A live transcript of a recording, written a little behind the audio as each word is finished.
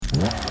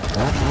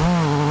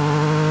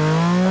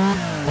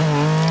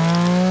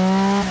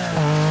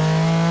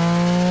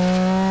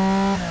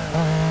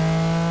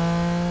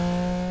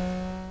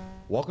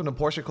Welcome to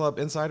Porsche Club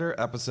Insider,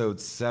 episode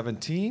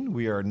 17.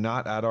 We are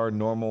not at our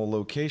normal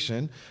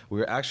location. We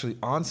are actually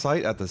on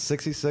site at the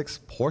 66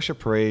 Porsche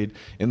Parade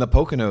in the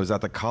Poconos at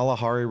the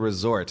Kalahari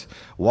Resort.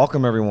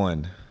 Welcome,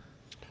 everyone.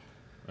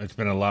 It's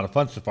been a lot of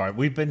fun so far.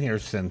 We've been here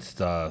since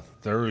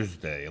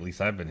Thursday. At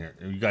least I've been here.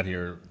 You got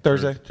here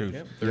Thursday.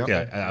 too. Yep.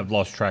 Yeah, I've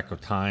lost track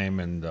of time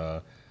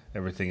and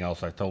everything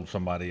else. I told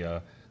somebody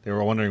they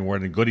were wondering where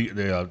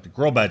the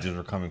grill badges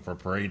are coming for a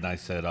parade, and I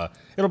said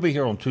it'll be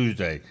here on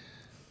Tuesday.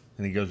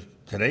 And he goes,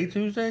 today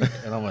Tuesday?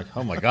 And I'm like,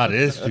 oh my God, it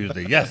is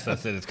Tuesday. Yes, I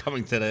said it's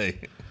coming today.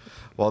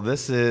 Well,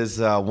 this is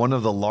one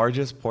of the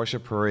largest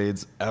Porsche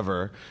parades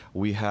ever.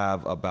 We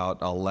have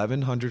about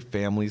 1,100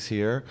 families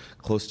here,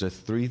 close to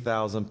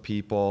 3,000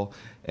 people,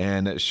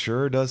 and it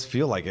sure does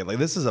feel like it. Like,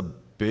 this is a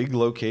big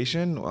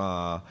location,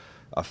 a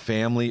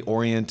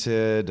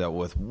family-oriented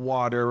with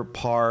water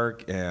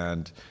park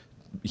and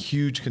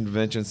huge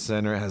convention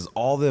center. It has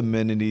all the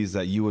amenities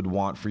that you would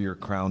want for your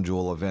crown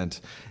jewel event,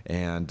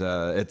 and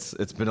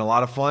it's been a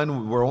lot of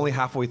fun. We're only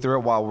halfway through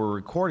it while we're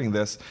recording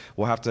this.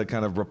 We'll have to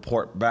kind of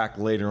report back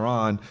later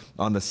on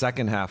the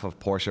second half of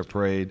Porsche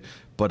Parade,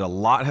 but a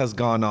lot has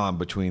gone on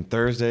between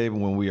Thursday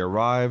when we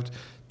arrived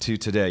to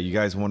today. You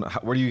guys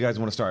where do you guys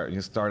want to start?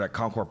 You start at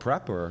Concours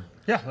Prep, or?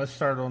 Yeah, let's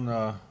start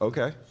on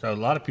Okay. So a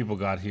lot of people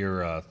got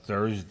here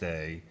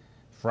Thursday.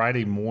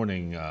 Friday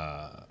morning,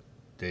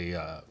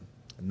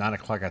 9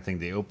 o'clock, I think,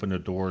 they opened the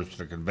doors to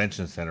the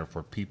convention center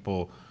for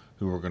people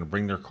who were going to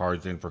bring their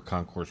cars in for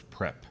Concours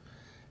Prep.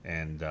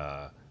 And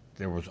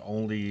there was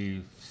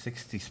only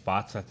 60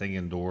 spots, I think,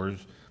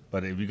 indoors.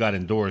 But if you got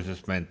indoors,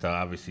 this meant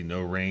obviously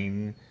no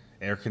rain,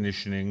 air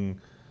conditioning,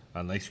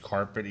 a nice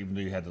carpet, even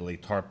though you had to lay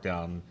tarp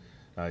down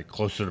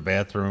close to the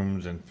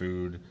bathrooms and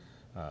food.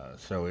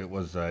 So it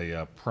was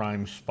a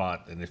prime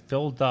spot, and it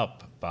filled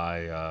up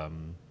by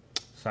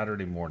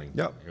Saturday morning.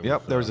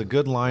 Yep. There was a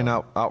good line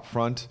out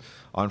front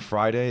on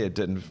Friday. It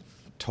didn't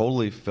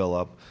totally fill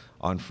up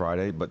on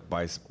Friday, but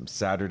by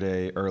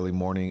Saturday early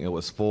morning it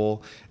was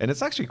full. And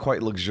it's actually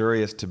quite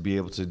luxurious to be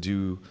able to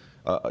do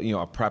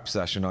a prep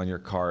session on your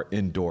car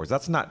indoors.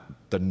 That's not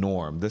the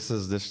norm. This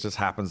just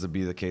happens to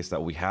be the case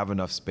that we have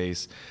enough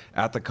space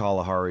at the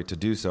Kalahari to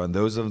do so. And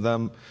those are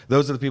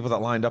the people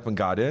that lined up and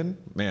got in.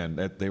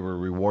 Man, they were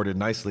rewarded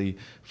nicely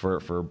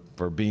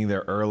for being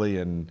there early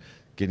and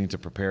getting to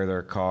prepare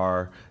their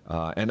car.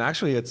 And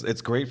actually,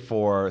 it's great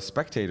for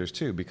spectators,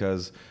 too,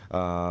 because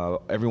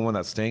everyone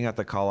that's staying at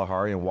the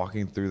Kalahari and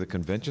walking through the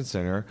convention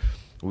center,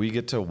 we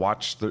get to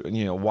watch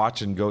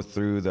and go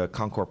through the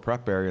Concours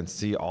Prep area and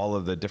see all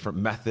of the different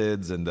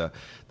methods and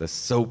the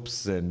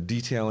soaps and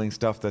detailing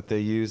stuff that they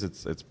use.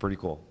 It's pretty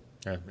cool.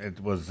 Yeah, it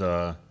was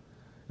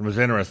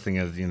interesting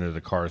as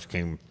the cars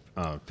came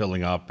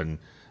filling up and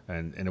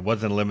it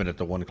wasn't limited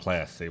to one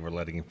class. They were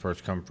letting it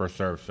first come first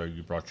serve. So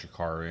you brought your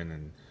car in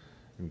and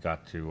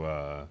got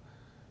to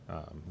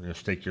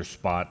stake your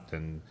spot.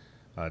 And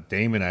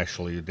Damon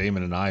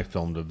and I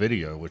filmed a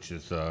video, which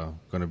is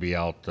going to be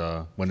out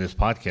when this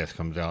podcast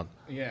comes out.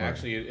 Yeah,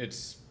 actually,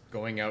 it's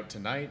going out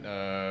tonight,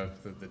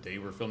 the day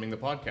we're filming the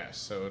podcast.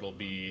 So it'll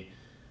be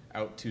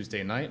out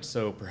Tuesday night.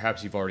 So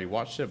perhaps you've already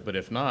watched it, but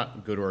if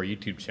not, go to our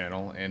YouTube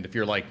channel. And if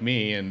you're like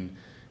me and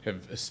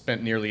have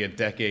spent nearly a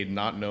decade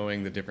not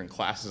knowing the different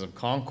classes of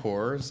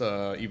Concours,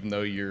 even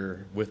though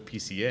you're with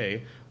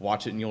PCA,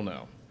 watch it and you'll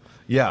know.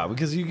 Yeah,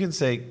 because you can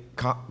say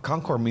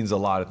Concours means a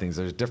lot of things.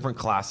 There's different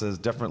classes,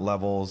 different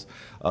levels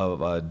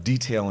of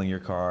detailing your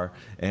car.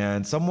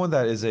 And someone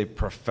that is a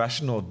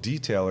professional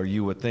detailer,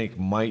 you would think,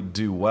 might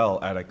do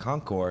well at a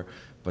Concours,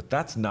 but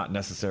that's not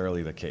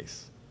necessarily the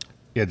case.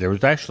 Yeah, there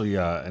was actually,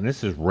 and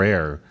this is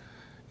rare,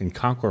 in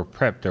Concours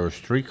Prep, there was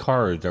 3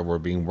 cars that were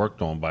being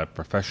worked on by a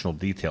professional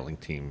detailing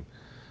team.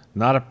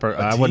 Not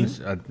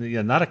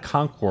not a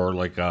Concours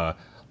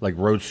like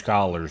road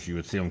scholars. You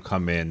would see them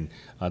come in.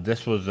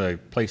 This was a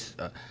place,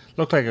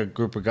 looked like a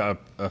group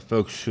of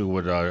folks who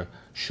would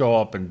show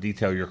up and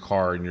detail your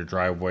car in your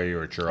driveway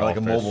or at your office.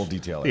 Like a mobile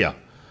detailer. Yeah,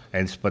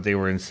 but they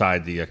were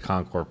inside the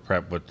Concours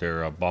Prep with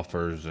their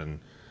buffers and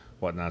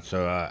whatnot.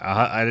 So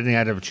I didn't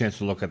have a chance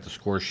to look at the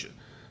score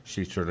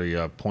sheets or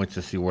the points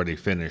to see where they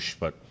finished,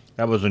 but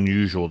that was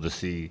unusual to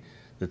see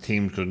the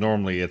teams, because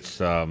normally it's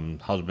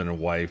husband and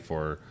wife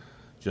or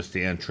just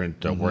the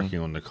entrant working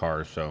on the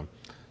car. So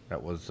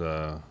that was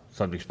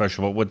something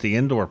special. But with the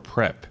indoor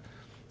prep,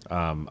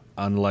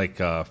 unlike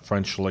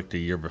French Lick the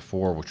year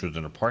before, which was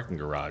in a parking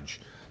garage,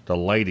 the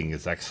lighting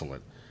is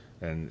excellent.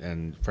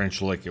 And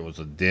French Lick, it was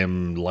a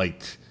dim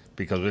light,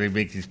 because when they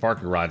make these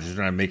parking garages,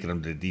 they're not making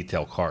them to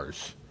detail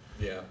cars.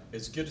 Yeah,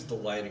 as good as the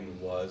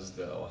lighting was,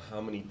 though, how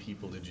many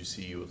people did you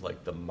see with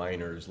like the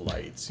miners'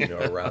 lights,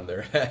 around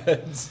their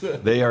heads?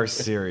 They are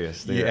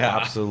serious. They are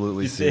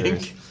absolutely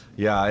serious. Think?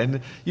 Yeah, and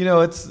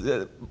it's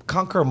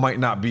Concours might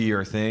not be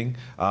your thing,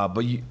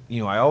 but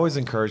I always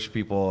encourage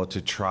people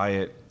to try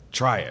it.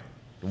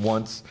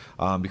 once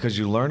because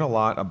you learn a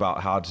lot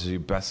about how to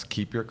best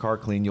keep your car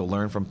clean. You'll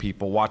learn from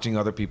people, watching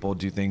other people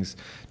do things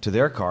to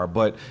their car.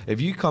 But if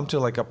you come to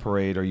like a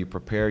parade or you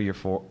prepare your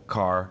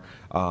car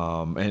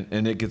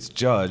and it gets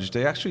judged,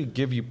 they actually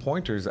give you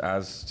pointers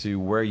as to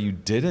where you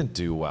didn't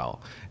do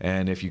well.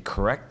 And if you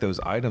correct those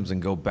items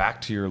and go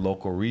back to your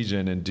local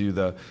region and do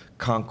the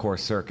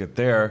concours circuit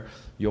there,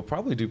 you'll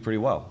probably do pretty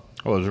well.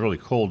 What was really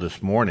cool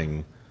this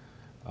morning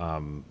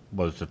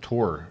was the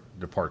tour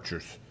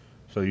departures.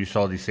 So you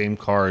saw these same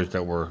cars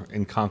that were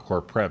in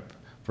Concours prep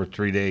for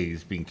 3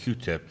 days being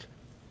Q-tipped.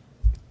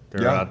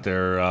 They're out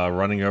there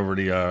running over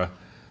the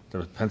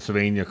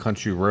Pennsylvania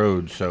country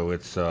road. So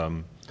it's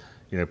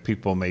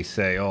people may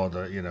say,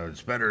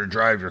 it's better to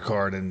drive your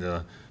car than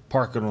to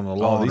park it on the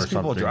lawn. These or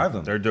something. people drive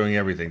them. They're doing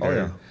everything.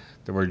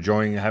 They were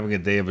having a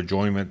day of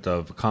enjoyment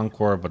of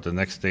Concours, but the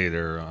next day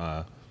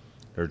they're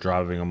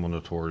driving them on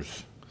the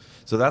tours.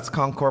 So that's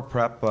Concours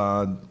prep,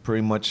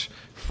 pretty much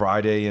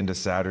Friday into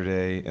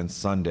Saturday and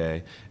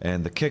Sunday.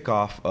 And the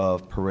kickoff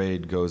of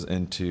parade goes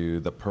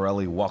into the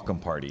Pirelli welcome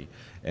party.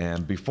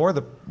 And before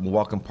the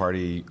welcome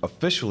party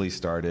officially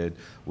started,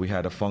 we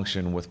had a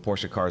function with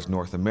Porsche Cars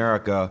North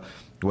America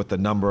with a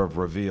number of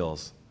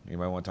reveals.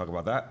 Anybody want to talk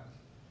about that?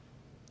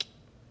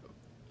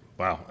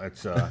 Wow,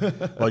 it's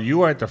well, you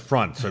were at the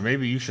front, so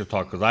maybe you should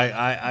talk, because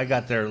I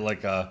got there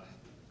like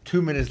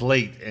 2 minutes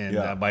late,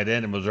 and by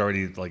then it was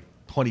already like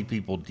 20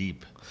 people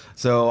deep.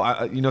 So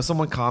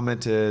someone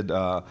commented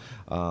on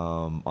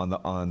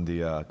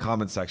the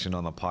comment section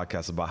on the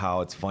podcast about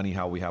how it's funny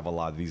how we have a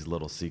lot of these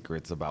little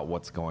secrets about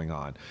what's going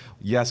on.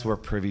 Yes, we're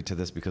privy to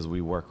this because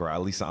we work, or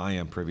at least I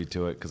am privy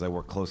to it because I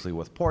work closely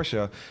with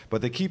Porsche,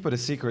 but they keep it a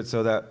secret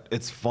so that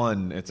it's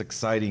fun, it's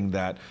exciting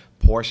that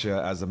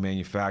Porsche as a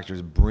manufacturer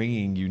is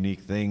bringing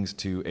unique things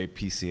to a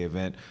PCA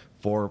event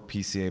for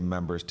PCA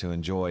members to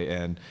enjoy.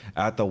 And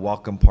at the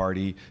welcome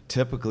party,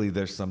 typically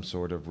there's some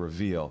sort of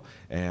reveal.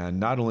 And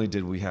not only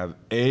did we have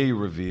a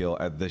reveal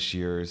at this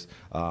year's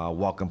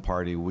welcome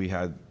party, we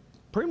had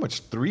pretty much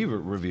 3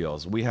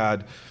 reveals. We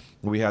had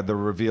the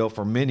reveal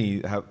for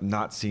many have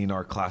not seen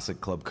our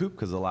classic Club Coupe,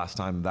 because the last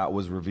time that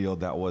was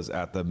revealed, that was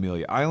at the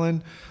Amelia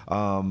Island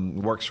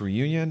Works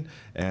reunion,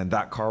 and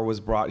that car was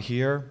brought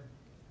here.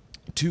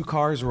 2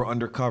 cars were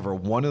undercover.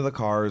 One of the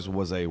cars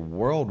was a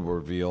world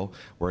reveal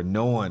where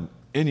no one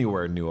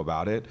anywhere knew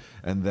about it.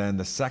 And then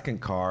the second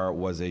car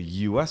was a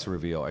U.S.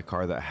 reveal, a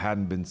car that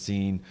hadn't been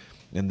seen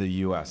in the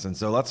U.S. And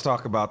so let's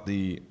talk about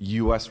the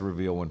U.S.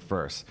 reveal one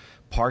first.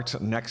 Parked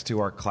next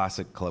to our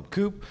classic Club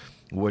Coupe,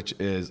 which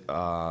is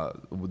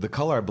the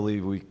color I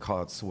believe we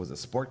call it, was it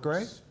Sport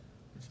Gray?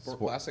 Sport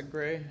Classic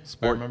Gray, if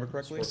I remember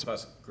correctly. Sport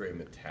Classic Gray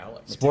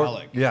Metallic.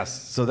 Sport,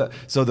 yes.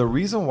 So the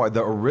reason why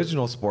the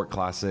original Sport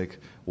Classic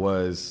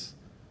was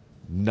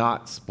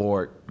not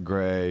Sport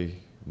Gray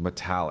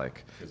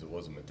Metallic, because it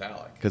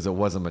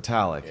wasn't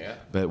metallic. Yeah.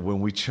 But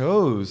when we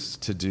chose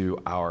to do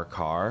our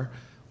car,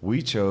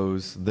 we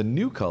chose the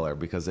new color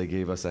because they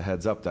gave us a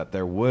heads up that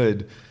there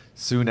would,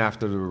 soon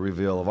after the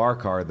reveal of our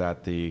car,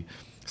 that the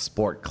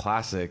Sport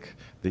Classic,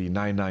 the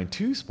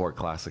 992 Sport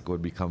Classic,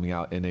 would be coming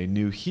out in a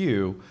new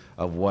hue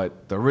of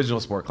what the original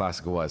Sport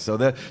Classic was. So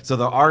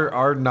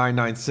our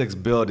 996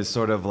 build is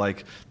sort of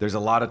like, there's a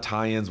lot of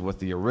tie-ins with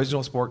the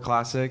original Sport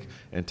Classic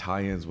and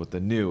tie-ins with the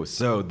new.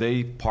 So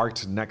they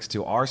parked next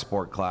to our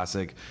Sport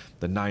Classic,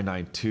 the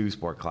 992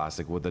 Sport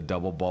Classic, with the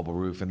double bubble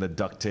roof and the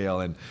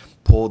ducktail, and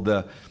pulled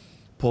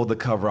the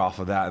cover off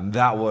of that, and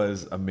that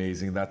was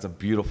amazing. That's a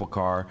beautiful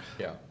car.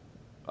 Yeah.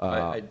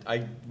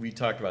 We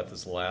talked about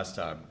this last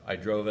time. I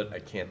drove it. I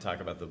can't talk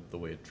about the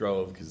way it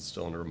drove because it's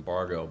still under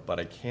embargo, but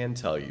I can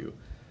tell you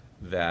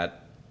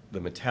that the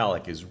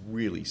metallic is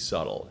really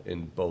subtle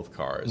in both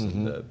cars,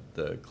 in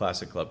the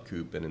Classic Club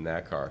Coupe and in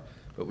that car.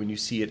 But when you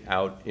see it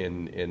out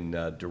in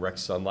direct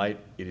sunlight,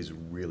 it is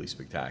really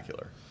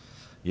spectacular.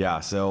 Yeah,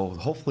 so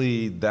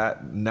hopefully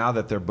that now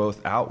that they're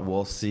both out,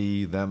 we'll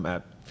see them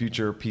at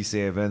future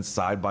PCA events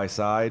side by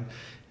side.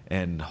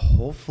 And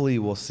hopefully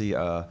we'll see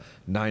a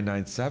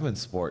 997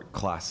 Sport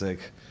Classic.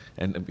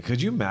 And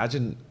could you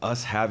imagine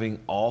us having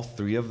all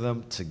 3 of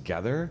them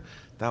together?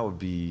 That would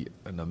be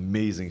an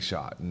amazing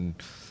shot. And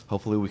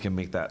hopefully we can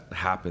make that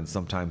happen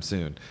sometime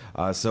soon.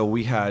 So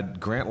we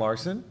had Grant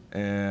Larson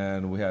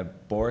and we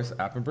had Boris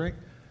Appenbrink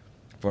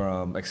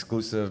from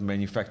Exclusive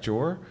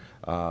Manufacturer.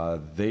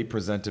 They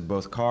presented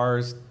both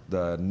cars.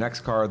 The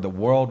next car, the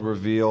world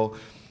reveal,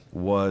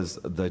 was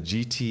the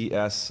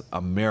GTS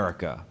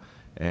America.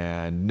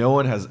 And no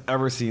one has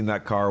ever seen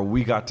that car.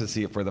 We got to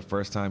see it for the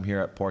first time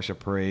here at Porsche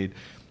Parade.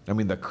 I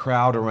mean, the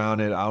crowd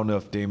around it, I don't know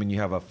if, Damon, you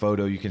have a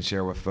photo you can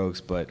share with folks,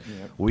 but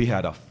we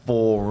had a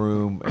full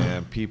room,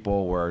 and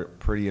people were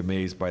pretty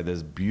amazed by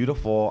this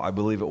beautiful, I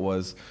believe it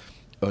was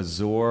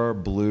Azure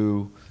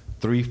Blue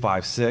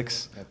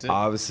 356. That's it.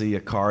 Obviously a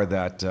car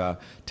that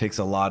takes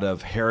a lot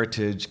of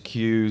heritage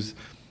cues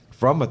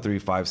from a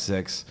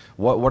 356.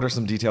 What are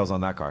some details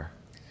on that car?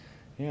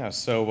 Yeah,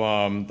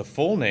 so the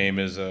full name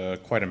is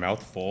quite a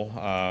mouthful.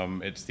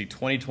 It's the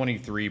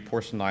 2023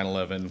 Porsche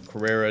 911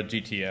 Carrera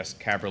GTS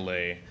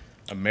Cabriolet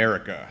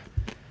America.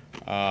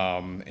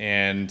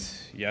 And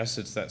yes,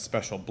 it's that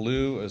special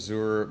blue,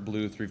 Azure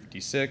Blue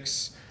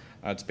 356.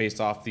 It's based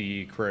off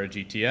the Carrera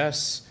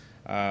GTS.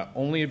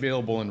 Only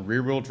available in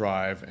rear-wheel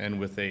drive and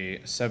with a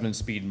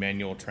 7-speed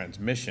manual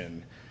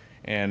transmission.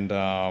 And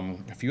a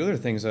few other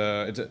things.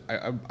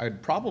 I'd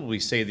probably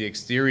say the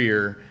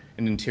exterior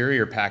and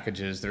interior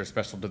packages that are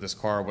special to this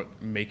car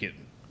what make it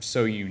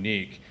so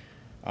unique.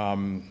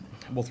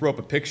 We'll throw up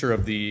a picture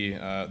of the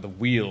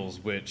wheels,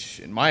 which,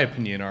 in my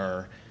opinion,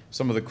 are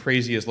some of the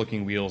craziest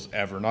looking wheels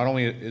ever. Not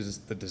only is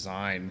the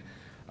design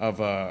of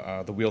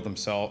the wheel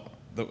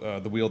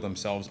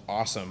themselves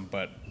awesome,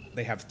 but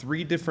they have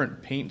 3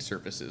 different paint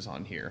surfaces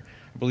on here.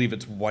 I believe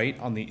it's white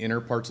on the inner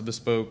parts of the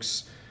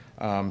spokes,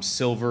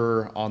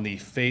 silver on the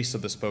face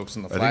of the spokes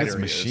and the flat areas. I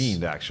think it's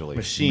machined, actually.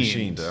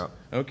 Machined. Yeah.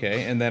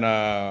 Okay, and then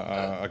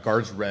a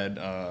guards red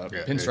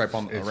pinstripe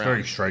on It's around.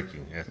 very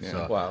striking. It's,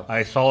 Wow.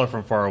 I saw it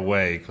from far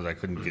away because I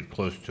couldn't get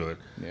close to it.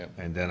 Yeah.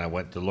 And then I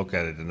went to look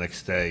at it the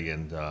next day,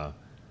 and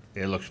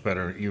it looks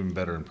better, even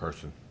better in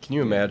person. Can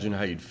you imagine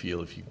how you'd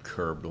feel if you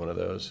curbed one of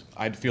those?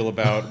 I'd feel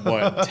about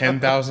what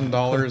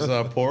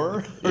 $10,000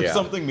 poorer or Yeah.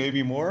 something,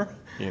 maybe more.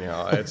 You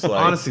know, it's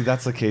like Honestly,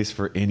 that's the case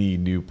for any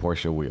new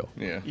Porsche wheel.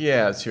 Yeah.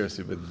 Yeah,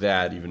 seriously, but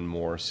that even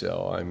more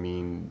so. I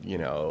mean, you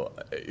know,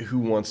 who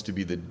wants to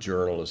be the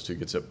journalist who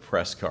gets a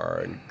press car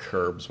and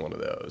curbs one of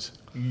those?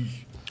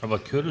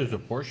 But kudos to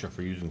Porsche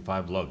for using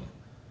 5 lug,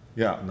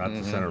 Yeah. not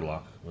the center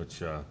lock,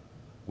 which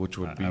Which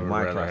would be I would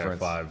my rather have preference.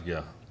 5.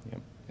 Yeah.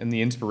 Yep. And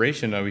the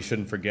inspiration we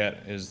shouldn't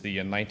forget is the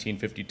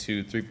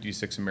 1952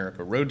 356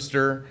 America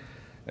Roadster,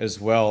 as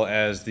well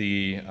as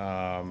the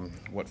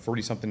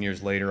 40-something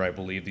years later, I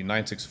believe, the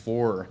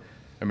 964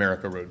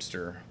 America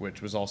Roadster,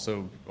 which was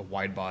also a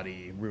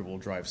wide-body rear-wheel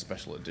drive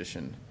special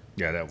edition.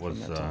 Yeah, that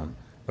was. that time.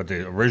 But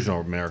the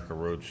original America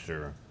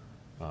Roadster,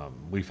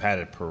 we've had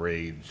at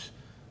parades,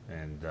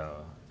 and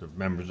the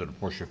members of the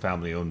Porsche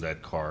family owned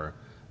that car.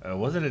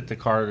 Wasn't it the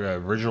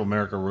original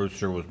America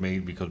Roadster was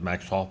made because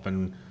Max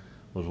Hoffman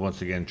was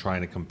once again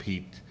trying to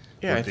compete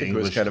Yeah, I with the think it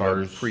was English kind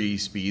cars? of a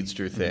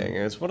pre-speedster thing.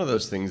 And it's one of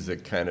those things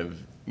that kind of,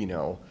 you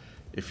know,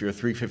 if you're a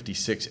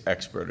 356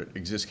 expert, it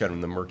exists kind of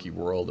in the murky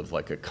world of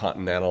like a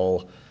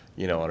Continental,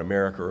 you know, an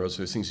America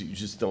Roadster, those things that you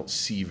just don't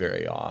see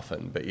very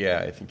often. But yeah,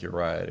 I think you're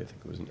right. I think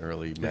it was an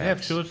early Did they have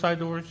Max. suicide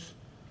doors?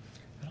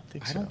 I don't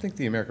think I so. don't think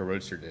the America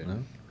Roadster did.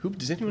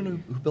 Does anyone know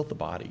who built the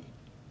body?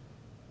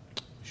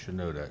 You should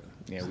know that.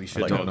 Yeah, we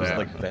should Like, know was it that.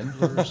 like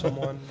Vendler or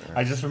someone? Or-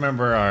 I just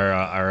remember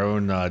our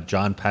own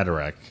John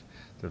Paderak,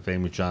 the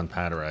famous John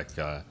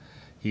Paderak.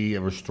 He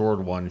restored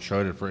one,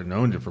 showed it and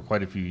owned it for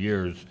quite a few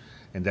years,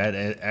 and that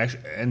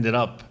actually ended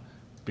up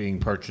being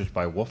purchased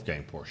by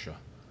Wolfgang Porsche,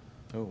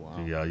 Oh, wow.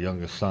 the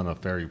youngest son of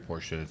Ferry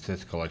Porsche. It's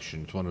his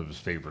collection. It's one of his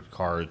favorite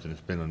cars, and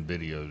it's been on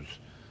videos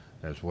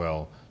as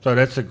well. So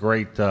that's a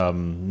great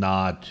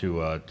nod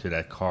to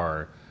that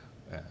car.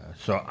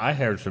 So I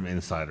heard some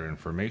insider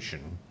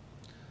information,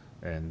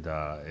 and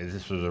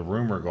this was a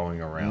rumor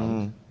going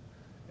around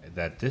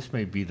that this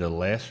may be the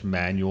last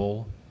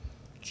manual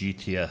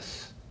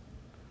GTS.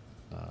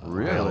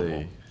 Really?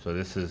 Available. So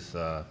this is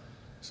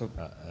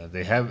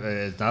they have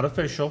it's not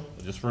official,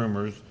 just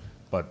rumors,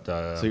 but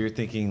So you're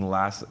thinking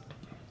last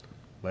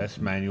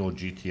manual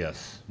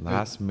GTS.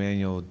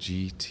 manual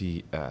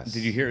GTS.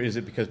 Did you hear? Is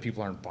it because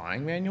people aren't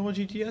buying manual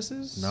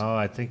GTSs? No,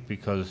 I think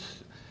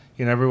because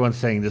everyone's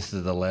saying this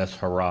is the last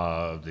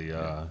hurrah of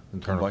the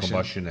internal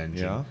combustion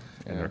engine, yeah.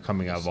 and they're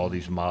coming out of all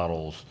these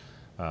models.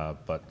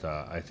 But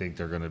I think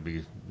you're going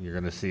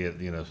to see it,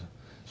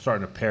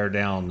 starting to pare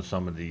down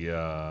some of the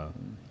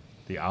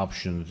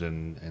options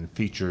and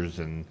features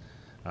and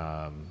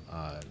I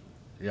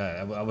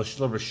was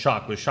a little bit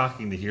shocked. It was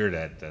shocking to hear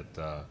that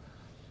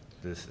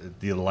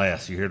the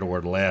last. You hear the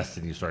word last,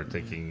 and you start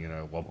thinking,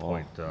 at one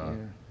point,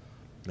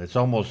 it's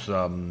almost.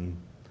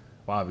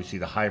 Well, obviously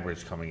the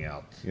hybrid's coming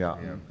out. Yeah.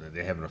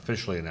 They haven't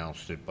officially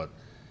announced it, but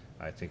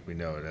I think we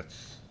know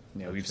that's.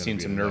 Yeah, that's we've gonna seen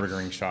be some the next-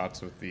 Nürburgring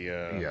shots with the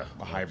Yeah.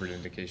 hybrid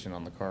indication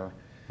on the car.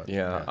 but,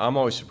 Yeah, I'm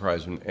always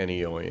surprised when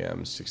any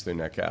OEM sticks their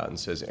neck out and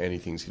says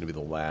anything's going to be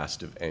the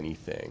last of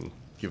anything,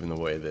 given the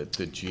way that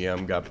the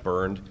GM got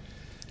burned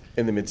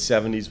in the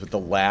mid-'70s with the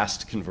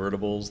last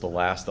convertibles, the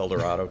last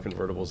Eldorado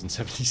convertibles in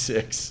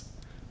 '76.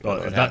 Well,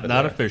 What it's happened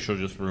not there? official,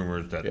 just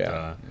rumors that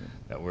Yeah.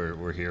 that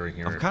we're hearing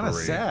here. I'm at kind of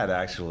Parade. sad,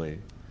 actually.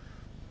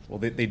 Well,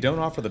 they don't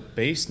offer the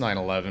base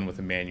 911 with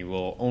a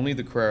manual, only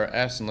the Carrera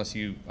S, unless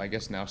you, I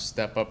guess, now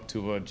step up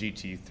to a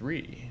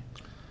GT3.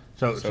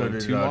 So So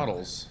two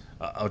models.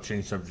 I'll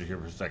change subject here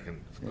for a second.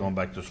 Going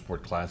back to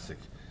Sport Classic,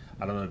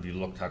 I don't know if you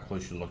looked how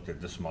close you looked at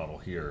this model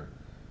here,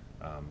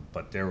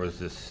 but there was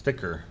this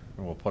sticker,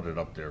 and we'll put it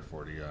up there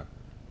for you.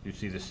 You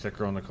see the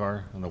sticker on the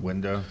car on the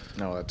window?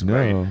 No, that's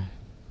great. No.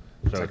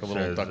 It's So like a it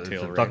little says- it's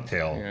ducktail, a right?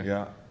 ducktail.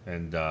 Yeah. Yeah.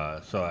 And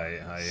so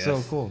I So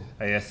asked, cool.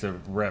 I asked the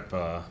rep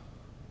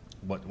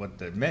what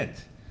that meant.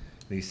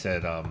 And he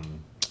said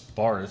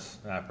Boris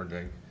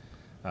Apperding,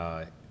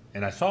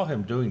 and I saw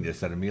him doing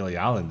this at Amelia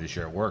Island this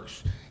year at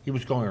Works. He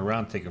was going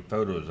around taking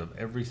photos of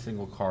every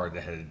single car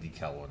that had a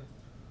decal on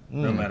it.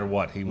 no matter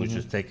what. He was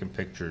just taking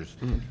pictures.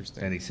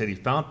 Interesting. And he said he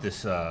found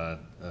this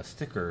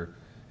sticker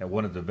at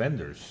one of the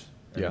vendors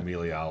at Yeah.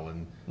 Amelia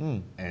Island,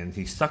 and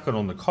he stuck it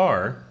on the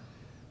car.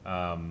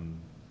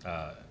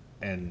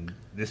 And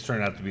this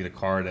turned out to be the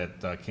car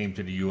that came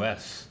to the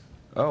U.S.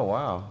 Oh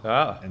wow.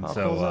 Ah. And How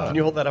so cool is that? Can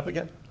you hold that up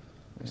again?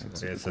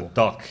 it's a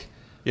duck.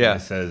 Yeah.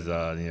 And it says,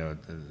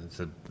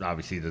 it's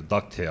obviously the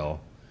ducktail.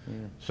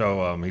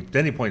 So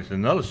then he points to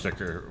another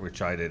sticker,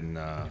 which I didn't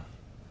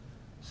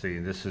see.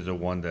 And this is the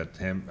one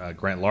that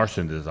Grant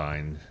Larson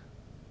designed,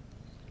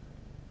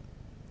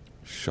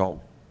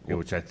 Schultz.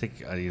 which I think,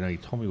 he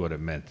told me what it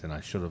meant, and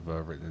I should have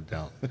written it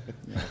down.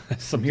 From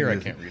Something here, I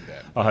that- can't read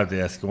that. I'll have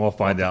to ask him. We'll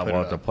find We'll have out. to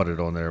We'll put have it to put it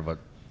on there, but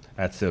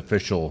that's the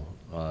official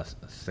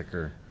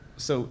sticker.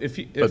 So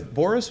if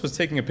Boris was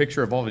taking a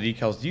picture of all the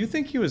decals, do you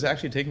think he was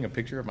actually taking a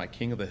picture of my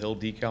King of the Hill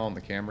decal on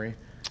the Camry?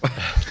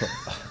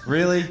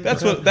 Really?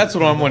 That's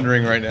what I'm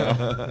wondering right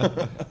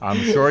now. I'm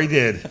sure he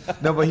did.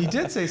 No, but he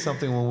did say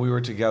something when we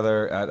were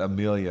together at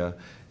Amelia,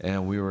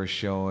 and we were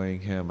showing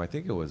him, I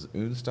think it was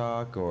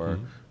Unstock or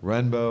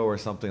Renbo or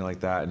something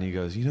like that, and he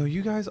goes,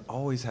 you guys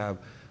always have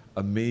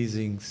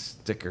amazing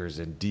stickers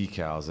and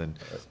decals, and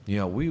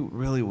we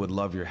really would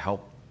love your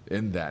help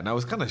in that. And I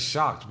was kind of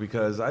shocked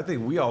because I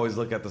think we always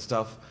look at the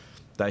stuff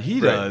that he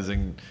Right. does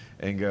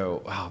and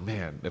go, oh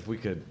man, if we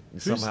could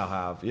somehow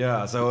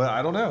have, So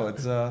I don't know,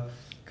 it's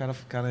kind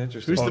of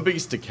interesting. Who's the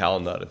biggest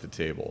decal nut at the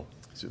table?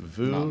 Is it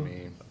Vu? Not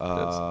me.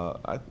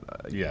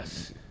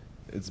 Yes.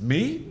 It's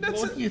me.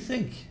 That's What it. do you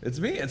think? It's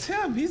me. It's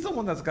him. He's the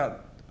one that's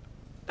got.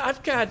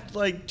 I've got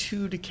like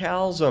 2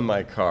 decals on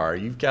my car.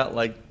 You've got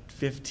like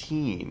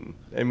 15.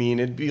 I mean,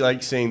 it'd be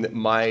like saying that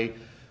my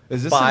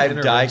Is this an 5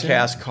 intervention?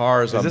 die-cast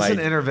cars Is on this my an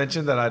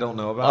intervention that I don't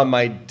know about? on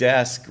my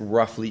desk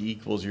roughly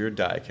equals your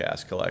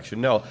die-cast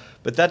collection. No,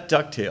 but that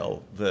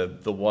ducktail,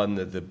 the one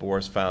that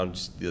Boris found,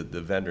 the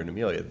vendor in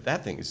Amelia, I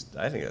think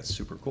that's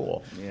super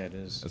cool. Yeah, it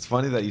is. It's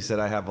funny that you said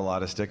I have a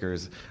lot of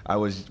stickers.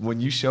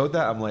 When you showed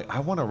that, I'm like, I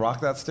want to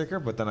rock that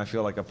sticker, but then I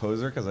feel like a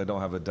poser because I don't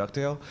have a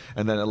ducktail.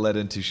 And then it led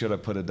into, should I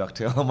put a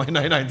ducktail on my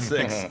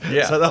 996?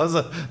 Yeah. So that was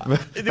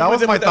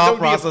That my thought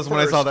would be a process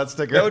when I saw first. that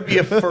sticker. That would be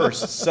a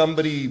first.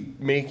 Somebody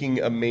making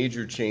a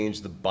major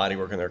change to the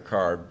bodywork on their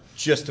car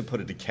just to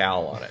put a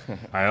decal on it.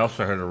 I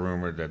also heard a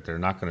rumor that they're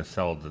not going to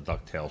sell the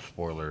ducktail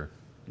spoiler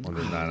on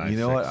the 996. You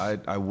know what?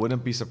 I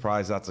wouldn't be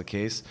surprised that's the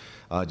case.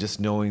 Just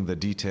knowing the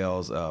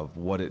details of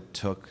what it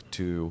took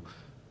to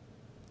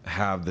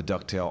have the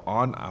ducktail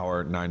on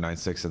our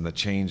 996 and the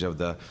change of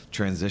the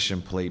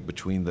transition plate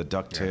between the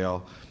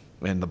ducktail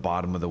and the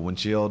bottom of the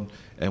windshield,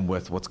 and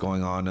with what's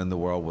going on in the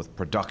world with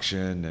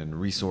production and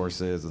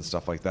resources and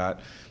stuff like that.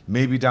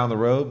 Maybe down the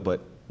road,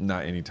 but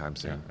not anytime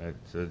soon.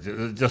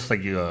 It's just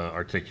like you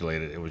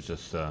articulated, it was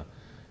just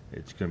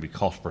it's going to be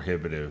cost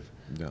prohibitive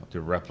Yeah. to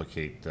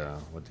replicate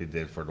what they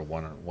did for the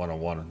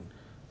 101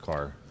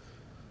 car.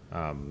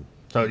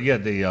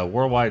 The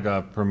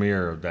worldwide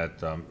premiere of that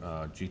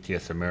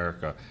GTS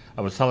America.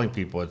 I was telling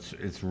people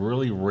it's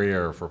really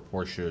rare for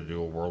Porsche to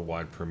do a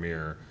worldwide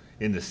premiere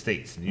in the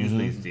States. And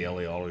usually it's the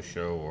LA Auto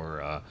Show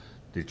or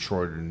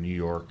Detroit or New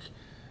York.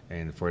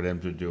 And for them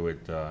to do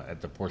it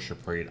at the Porsche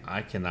Parade,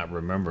 I cannot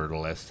remember the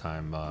last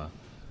time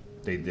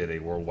they did a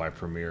worldwide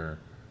premiere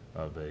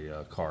of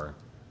a car.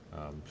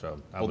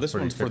 Well, this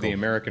one's for the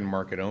American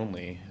market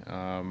only,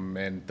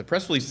 and the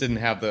press release didn't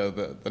have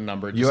the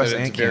number. It just U.S. said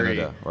and it's very-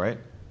 Canada, right?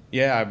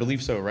 Yeah, I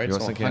believe so. Right,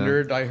 US so and Canada.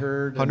 100 I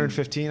heard. and-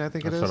 115, I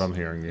think it That's is. what I'm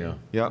hearing, yeah.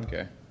 Yeah.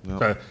 Okay. Yep.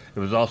 So it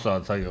was also, I'll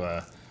tell you,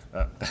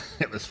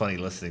 it was funny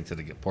listening to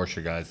the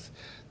Porsche guys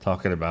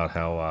talking about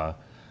how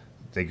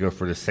they go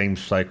for the same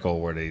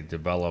cycle where they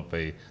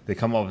they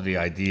come up with the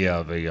idea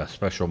of a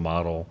special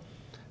model,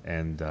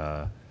 and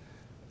the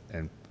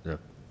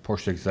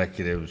Porsche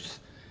executives,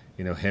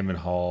 him and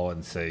Hall,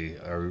 and say,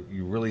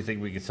 you really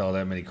think we can sell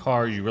that many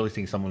cars? You really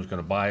think someone's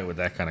going to buy it with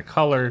that kind of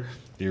color?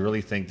 Do you really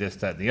think this,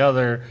 that, and the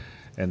other?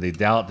 And they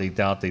doubt. They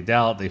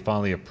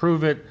finally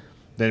approve it.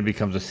 Then it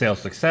becomes a sales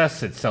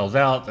success. It sells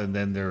out, and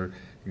then they're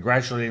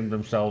congratulating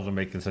themselves on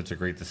making such a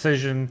great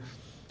decision.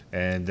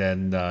 And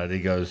then he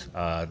goes,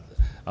 a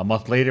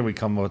month later, we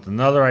come up with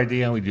another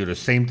idea, and we do the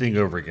same thing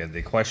over again.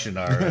 They question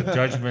our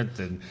judgment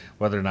and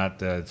whether or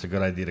not it's a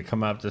good idea to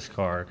come out with this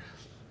car.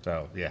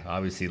 So, yeah,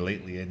 obviously,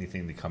 lately,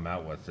 anything they come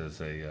out with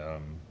is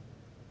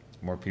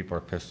more people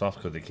are pissed off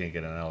because they can't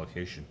get an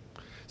allocation.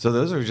 So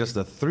those are just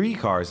the 3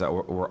 cars that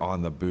were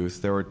on the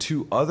booth. There were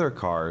 2 other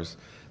cars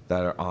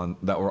that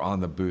were on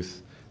the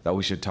booth that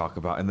we should talk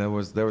about, and there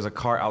was a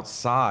car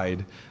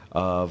outside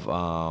of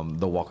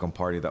the welcome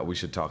party that we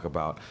should talk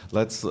about.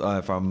 Let's,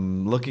 if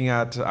I'm looking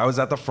at, I was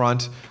at the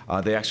front.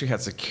 They actually had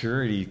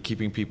security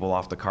keeping people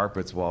off the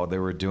carpets while they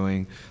were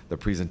doing the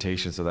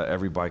presentation so that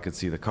everybody could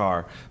see the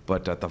car.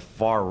 But at the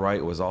far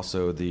right was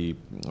also the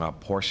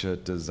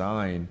Porsche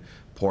design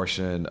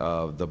portion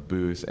of the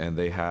booth, and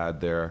they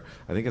had I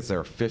think it's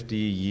their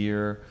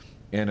 50-year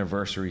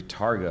anniversary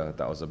Targa.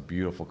 That was a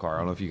beautiful car. I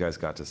don't know if you guys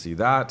got to see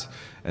that.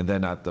 And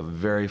then at the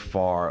very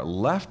far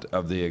left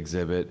of the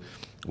exhibit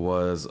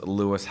was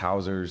Lewis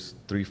Hauser's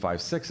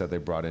 356 that they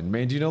brought in.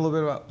 Man, do you know a little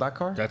bit about that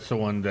car? That's the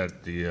one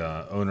that the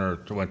owner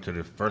went to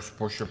the first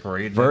Porsche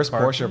Parade. First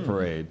Porsche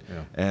Parade.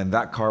 Yeah. And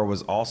that car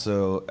was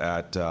also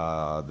at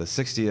the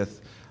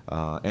 60th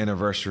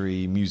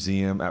anniversary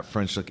museum at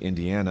French Lick,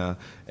 Indiana.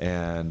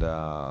 And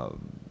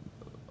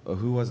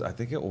who was, I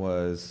think it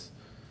was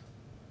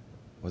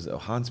it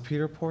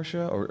Hans-Peter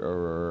Porsche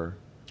or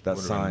that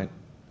signed?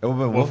 It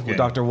would have been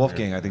Dr.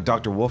 Wolfgang. Yeah. I think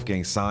Dr.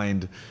 Wolfgang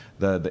signed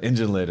the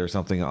engine lid or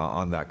something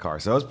on that car.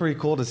 So it was pretty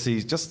cool to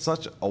see just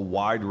such a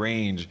wide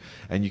range,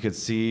 and you could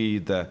see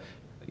the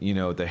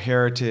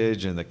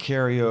heritage and the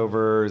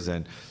carryovers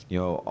and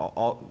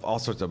all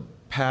sorts of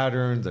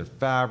patterns and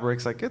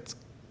fabrics. Like it's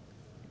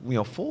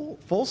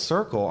full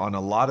circle on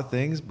a lot of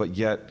things, but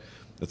yet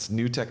it's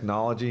new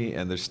technology,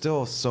 and there's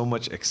still so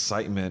much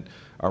excitement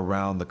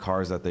around the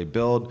cars that they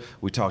build.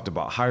 We talked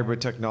about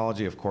hybrid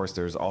technology. Of course,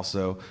 there's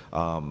also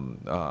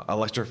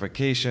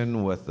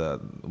electrification with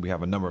we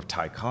have a number of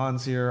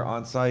Taycans here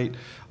on site.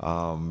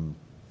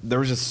 There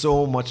was just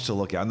so much to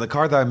look at. And the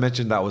car that I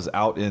mentioned that was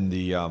out in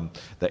the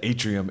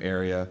atrium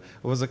area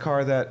was a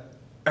car that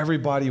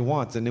everybody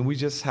wants. And then we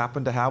just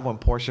happened to have one.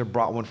 Porsche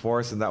brought one for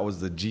us, and that was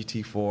the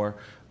GT4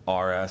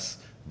 RS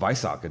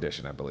Weissach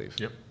edition, I believe.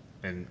 Yep.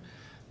 And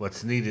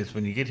what's neat is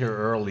when you get here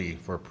early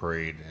for a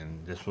parade,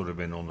 and this would have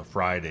been on the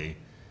Friday,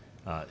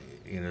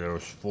 there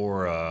was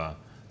 4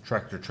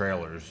 tractor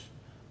trailers,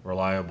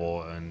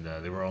 reliable, and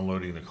they were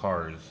unloading the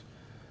cars.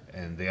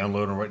 And they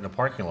unloaded them right in the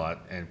parking lot,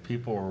 and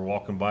people were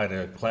walking by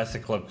the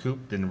Classic Club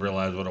Coupe, didn't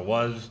realize what it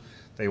was.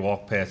 They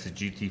walked past the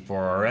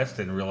GT4 RS,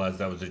 didn't realize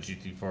that was a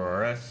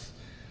GT4 RS.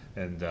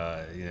 And,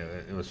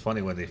 it was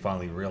funny when they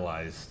finally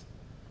realized,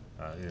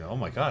 oh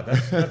my God,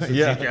 that's a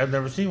GT. I've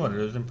never seen one of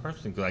those in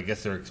person, because I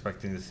guess they're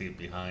expecting to see it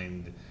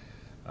behind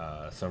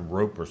some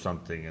rope or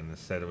something, and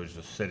instead it was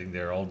just sitting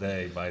there all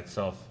day by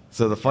itself.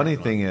 So the funny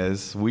thing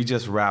is, we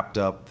just wrapped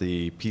up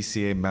the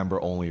PCA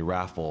member-only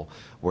raffle,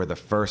 where the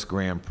first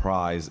grand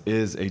prize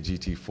is a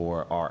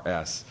GT4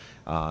 RS.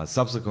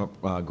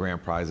 Subsequent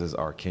grand prizes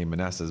are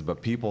Cayman S's,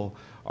 but people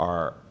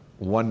are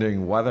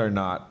wondering whether or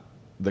not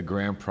the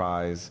grand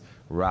prize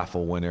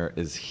raffle winner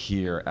is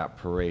here at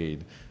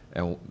Parade,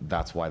 and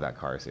that's why that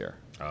car is here.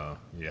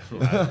 Yeah.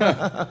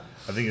 I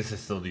think this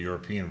is still the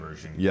European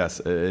version. Yes,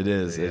 it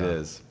is. It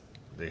is.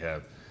 They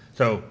have.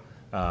 So,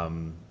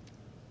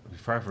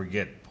 before I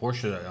forget,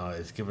 Porsche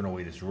is giving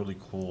away this really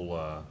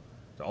cool,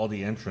 all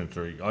the entrants,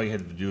 or all you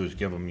had to do is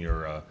give them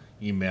your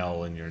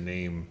email and your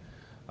name.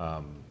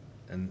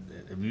 And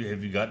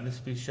have you gotten this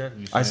piece yet?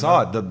 I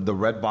saw it, the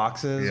red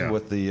boxes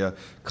with the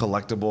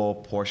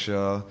collectible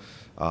Porsche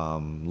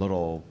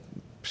little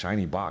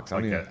shiny box.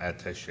 Like an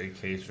attaché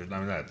case, or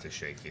not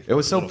attaché case. It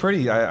was so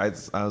pretty.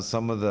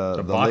 Some of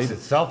the box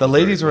itself. The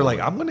ladies were like,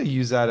 "I'm going to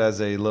use that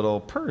as a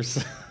little purse."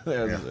 It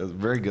was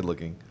very good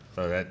looking.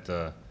 So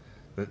that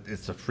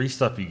it's the free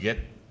stuff you get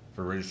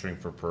for registering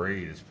for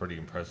Parade is pretty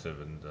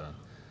impressive. And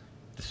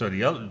so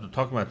the other,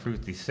 talking about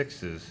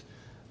 356s,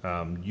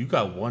 you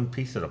got one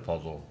piece of the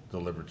puzzle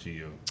delivered to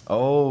you.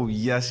 Oh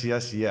yes.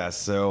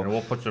 So and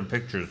we'll put some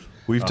pictures.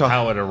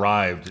 How it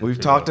arrived. We've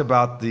talked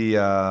about the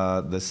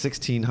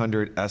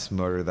 1600 S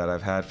motor that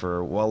I've had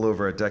for well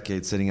over a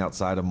decade, sitting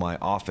outside of my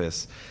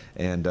office,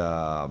 and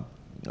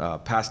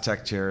past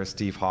tech chair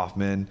Steve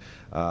Hoffman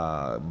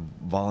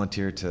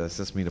volunteered to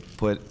assist me to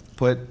put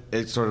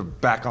it sort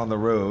of back on the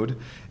road,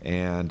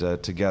 and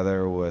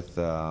together with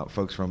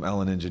folks from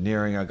Ellen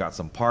Engineering, I got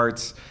some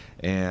parts,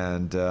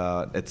 and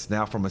it's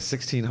now from a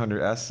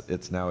 1600S,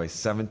 it's now a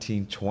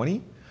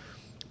 1720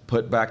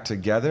 put back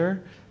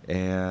together.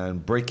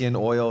 And break-in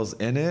oils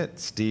in it.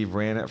 Steve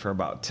ran it for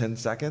about 10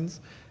 seconds,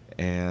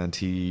 and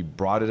he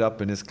brought it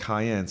up in his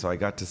Cayenne, so I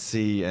got to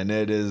see, and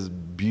it is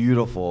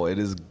beautiful. It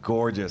is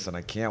gorgeous, and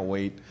I can't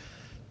wait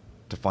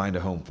to find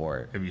a home for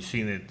it. Have you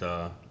seen it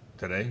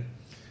today?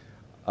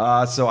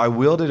 So I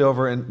wheeled it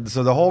over, and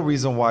so the whole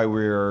reason why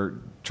we're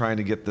trying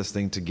to get this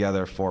thing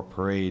together for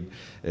Parade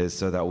is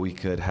so that we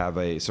could have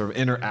a sort of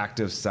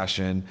interactive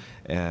session,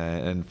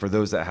 and for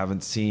those that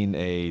haven't seen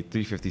a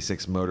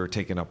 356 motor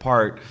taken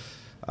apart,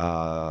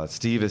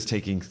 Steve is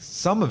taking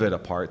some of it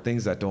apart,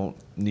 things that don't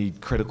need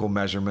critical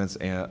measurements,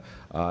 and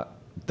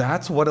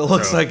that's what it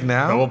looks like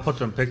now. So we'll put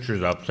some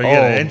pictures up. So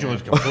yeah, the engine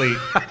was complete.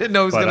 I didn't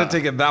know he was going to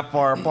take it that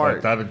far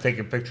apart. I've been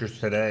taking pictures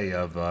today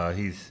of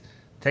he's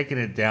taking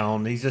it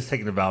down. He's just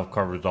taking the valve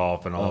covers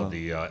off and all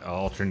the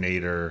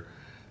alternator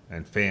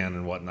and fan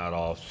and whatnot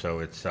off. So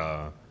it's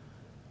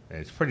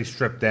pretty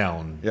stripped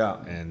down. Yeah.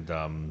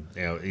 And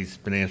he's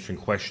been answering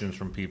questions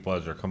from people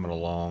as they're coming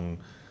along.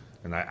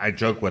 And I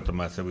joke with them.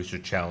 I said we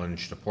should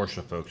challenge the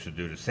Porsche folks to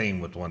do the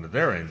same with one of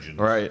their engines.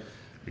 Right.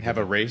 Have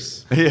a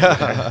race.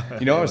 Yeah.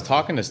 I was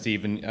talking to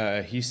Steve,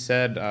 and he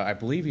said, I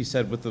believe he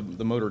said, with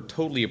the motor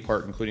totally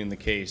apart, including the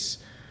case,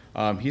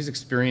 he's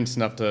experienced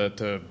enough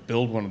to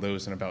build one of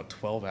those in about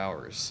 12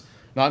 hours.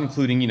 Not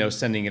including,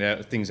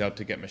 sending things out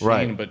to get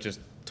machined, but just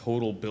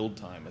total build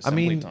time,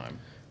 assembly time.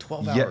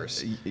 12 Yeah,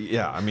 hours.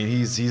 yeah. I mean,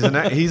 he's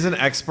an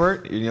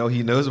expert. You know,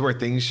 he knows where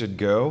things should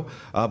go.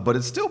 But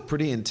it's still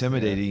pretty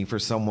intimidating for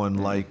someone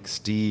like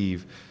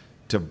Steve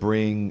to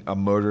bring a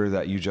motor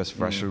that you just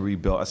freshly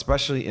rebuilt,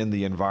 especially in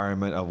the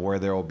environment of where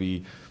there will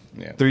be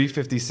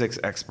 356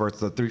 experts.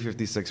 The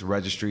 356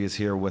 registry is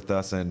here with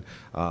us, and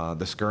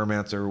the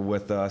Skirmants are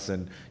with us,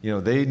 and you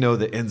know they know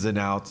the ins and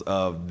outs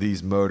of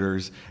these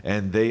motors,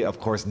 and they of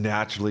course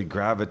naturally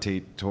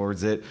gravitate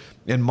towards it.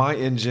 In my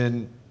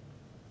engine,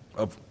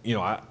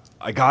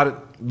 I got it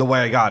the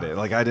way I got it.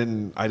 Like I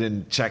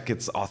didn't check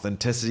its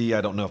authenticity. I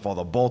don't know if all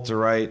the bolts are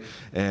right,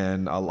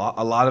 and a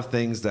lot of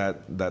things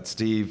that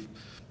Steve,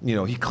 you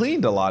know, he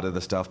cleaned a lot of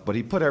the stuff, but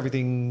he put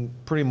everything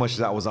pretty much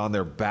that was on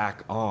there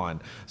back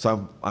on.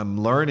 So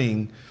I'm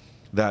learning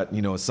that,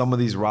 you know, some of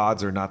these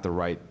rods are not the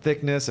right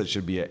thickness. It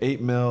should be an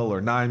 8 mil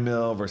or 9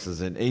 mil versus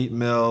an 8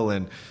 mil,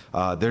 and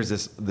there's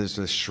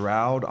this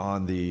shroud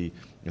on the.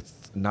 It's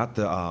not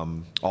the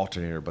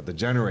alternator, but the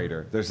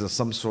generator. There's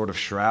some sort of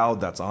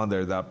shroud that's on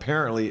there that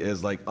apparently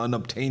is like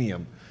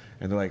unobtainium.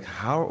 And they're like,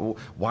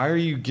 why are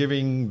you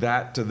giving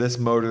that to this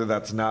motor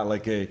that's not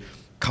like a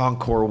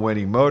Concours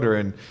winning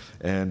motor?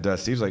 And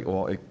Steve's like,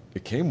 well, it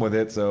came with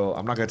it, so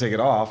I'm not going to take it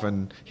off.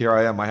 And here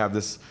I am. I have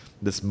this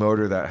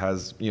motor that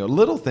has, you know,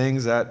 little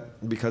things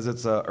that, because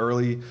it's a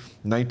early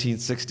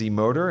 1960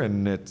 motor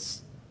and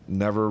it's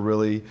never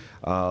really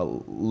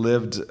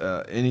lived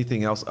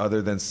anything else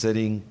other than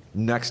sitting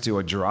next to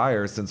a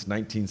dryer since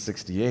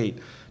 1968.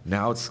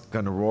 Now it's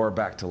going to roar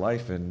back to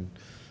life, and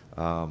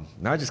now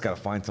I just got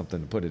to find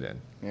something to put it in.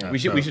 Yeah. We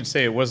should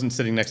say it wasn't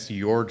sitting next to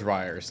your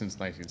dryer since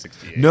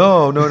 1968.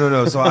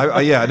 No. So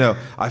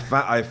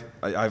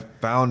I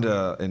found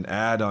an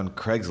ad on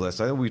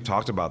Craigslist. I think we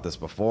talked about this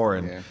before,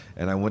 and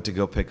I went to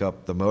go pick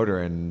up the motor,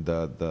 and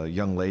the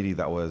young lady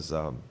that was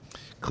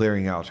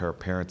clearing out her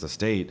parents'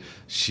 estate,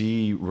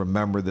 she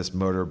remembered this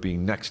motor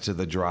being next to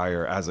the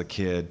dryer as a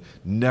kid,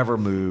 never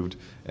moved,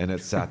 and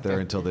it sat there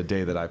until the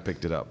day that I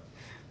picked it up.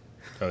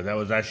 So that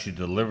was actually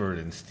delivered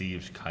in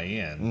Steve's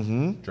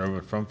Cayenne. Drove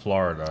it from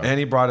Florida. And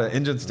he brought an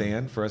engine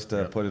stand for us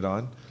to put it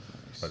on.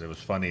 But it was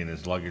funny in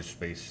his luggage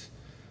space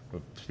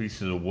with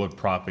pieces of wood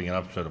propping it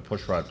up so the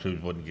pushrod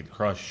tubes wouldn't get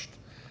crushed.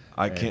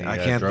 I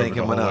can't thank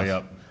him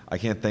enough. I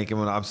can't thank him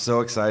enough. I'm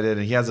so excited.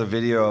 And he has a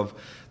video of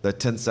the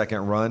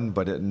 10-second run,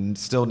 but it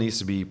still needs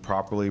to be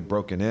properly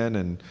broken in.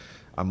 And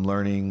I'm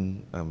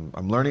learning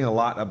a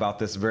lot about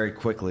this very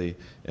quickly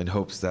in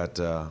hopes that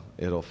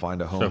it'll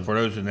find a home. So for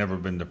those who've never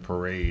been to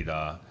Parade,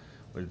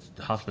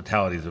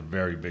 hospitality is a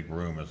very big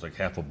room. It's like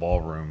half a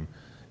ballroom,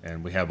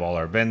 and we have all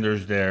our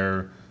vendors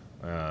there,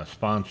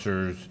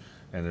 sponsors,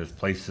 and there's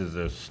places,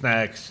 there's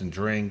snacks and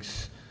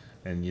drinks,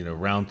 and you know,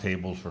 round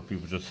tables for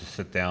people just to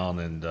sit down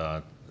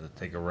and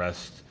take a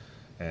rest.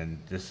 And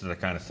this is the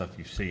kind of stuff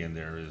you see in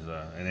there. Is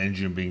an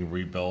engine being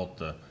rebuilt,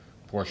 a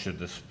Porsche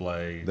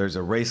display. There's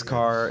a race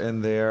car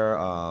in there.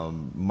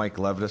 Mike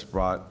Levitas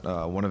brought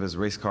one of his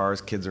race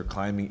cars. Kids are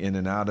climbing in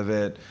and out of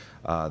it.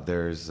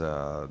 There's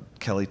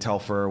Kelly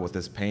Telfer with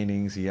his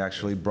paintings. He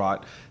actually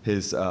brought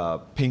his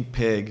pink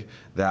pig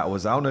that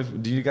was, I don't know,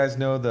 do you guys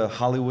know the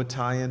Hollywood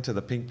tie-in to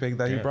the pink pig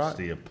that he brought?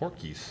 It's the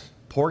Porky's.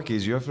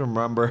 Porky's. You have to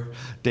remember,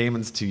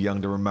 Damon's too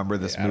young to remember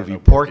this movie.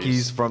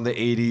 Porky's from the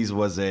 80s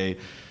was a,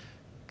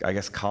 I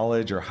guess,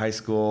 college or high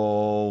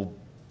school.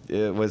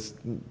 It was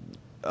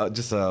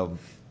just a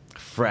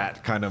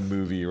frat kind of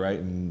movie, right?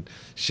 And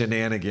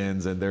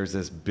shenanigans, and there's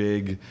this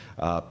big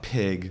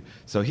pig.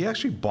 So he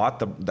actually bought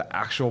the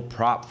actual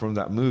prop from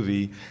that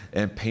movie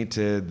and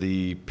painted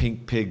the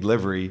pink pig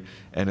livery,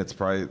 and it's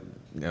probably,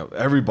 you know,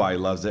 everybody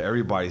loves it.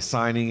 Everybody's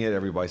signing it.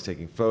 Everybody's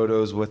taking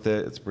photos with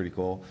it. It's pretty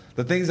cool.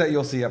 The things that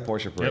you'll see at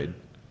Porsche Parade.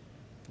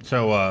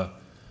 Yep.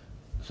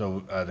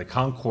 So the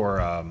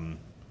Concours,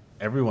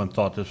 everyone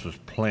thought this was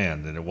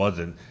planned, and it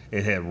wasn't.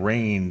 It had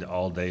rained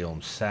all day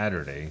on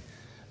Saturday,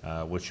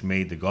 which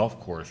made the golf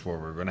course where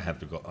we're going to have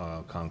the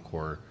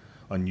Concours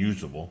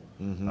unusable.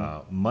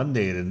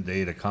 Monday, the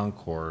day of the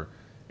Concours,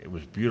 it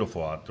was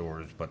beautiful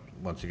outdoors, but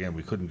once again,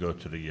 we couldn't go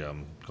to the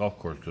golf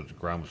course because the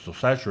ground was still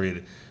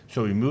saturated.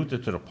 So we moved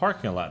it to the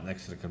parking lot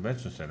next to the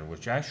convention center,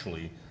 which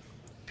actually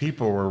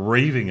people were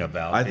raving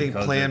about. I think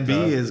Plan B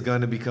is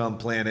going to become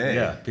Plan A.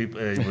 Yeah,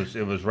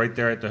 it was right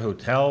there at the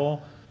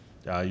hotel.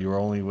 You were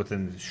only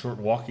within short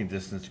walking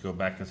distance to go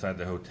back inside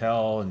the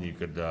hotel, and you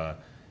could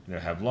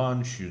have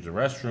lunch, use the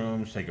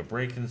restrooms, take a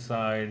break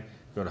inside,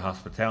 go to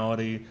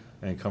hospitality,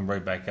 and come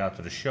right back out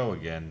to the show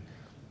again.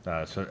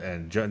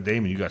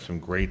 Damon, you got some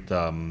great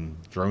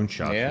drone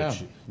shots,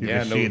 which you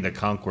can see in the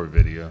Concours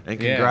video. And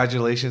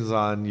congratulations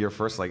on your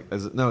first,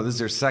 this is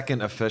your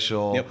second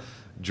official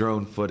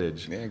drone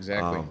footage. Yeah,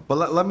 exactly.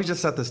 But let me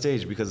just set the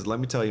stage, because let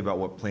me tell you about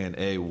what Plan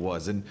A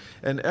was. And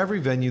every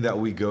venue that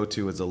we go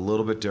to is a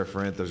little bit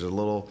different. There's a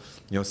little,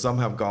 some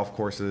have golf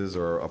courses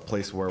or a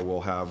place where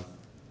we'll have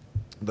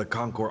the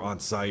Concours on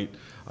site,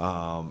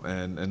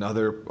 and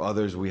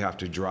others we have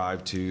to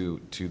drive to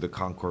the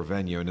Concours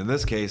venue. And in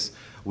this case,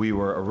 we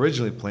were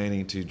originally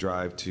planning to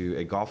drive to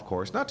a golf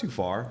course, not too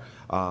far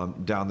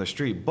down the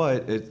street,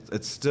 but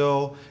it's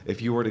still,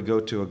 if you were to go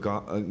to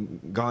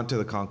gone to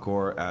the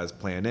Concours as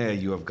Plan A,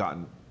 you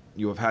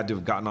have had to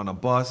have gotten on a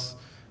bus,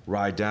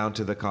 ride down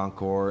to the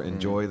Concours,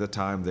 enjoy the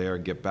time there,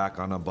 get back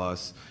on a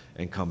bus,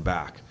 and come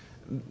back.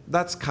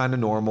 That's kind of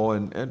normal,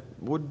 and it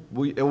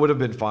would have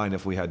been fine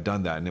if we had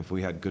done that and if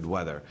we had good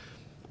weather.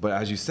 But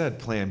as you said,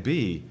 Plan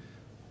B,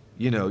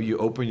 you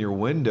open your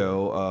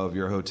window of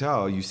your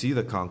hotel, you see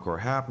the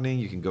Concours happening,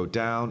 you can go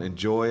down,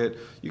 enjoy it.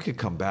 You could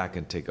come back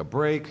and take a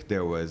break.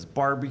 There was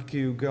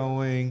barbecue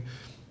going,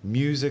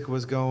 music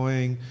was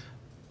going,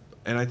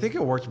 and I think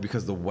it worked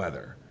because of the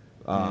weather.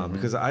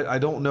 Because I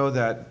don't know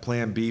that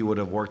Plan B would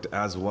have worked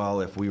as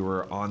well if we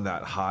were on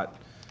that hot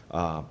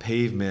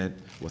pavement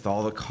with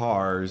all the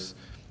cars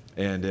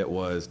and it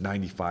was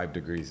 95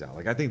 degrees out.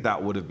 Like, I think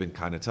that would have been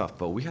kind of tough,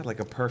 but we had like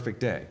a perfect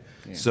day.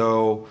 Yeah.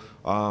 So,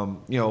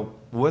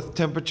 with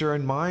temperature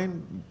in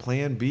mind,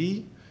 Plan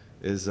B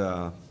is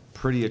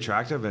pretty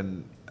attractive.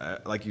 And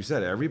like you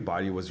said,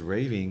 everybody was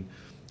raving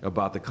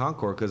about the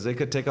Concours because they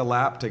could take a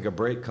lap, take a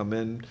break, come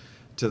in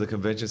to the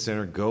convention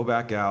center, go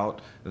back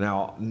out.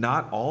 Now,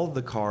 not all of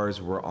the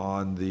cars were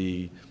on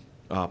the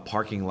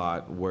parking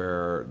lot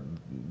where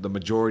the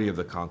majority of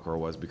the Concours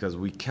was, because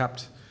we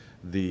kept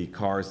the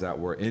cars that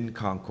were in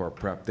Concours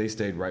prep. They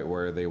stayed right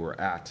where they were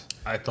at.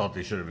 I thought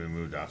they should have been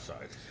moved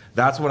outside.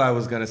 That's what I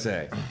was gonna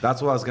say.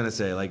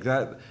 Like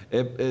that,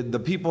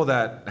 the people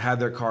that had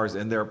their cars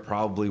in there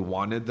probably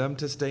wanted them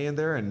to stay in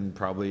there and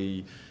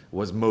probably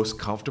was most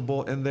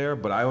comfortable in there.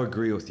 But I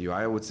agree with you.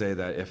 I would say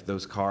that if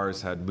those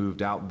cars had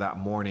moved out that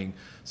morning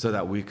so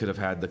that we could have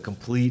had the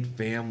complete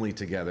family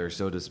together,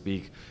 so to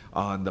speak,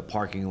 on the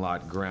parking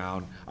lot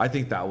ground, I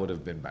think that would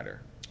have been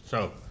better.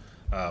 So,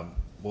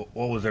 what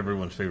was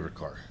everyone's favorite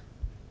car?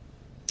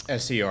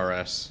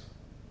 SERS,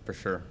 for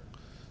sure.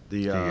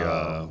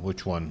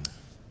 Which one?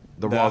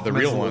 The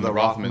real one, the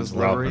Rothmans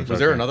livery. Was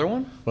there another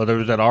one? Well, there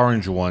was that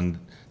orange one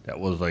that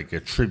was like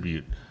a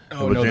tribute.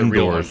 Oh, it was no, the indoors.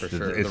 real one for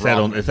sure.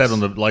 It said on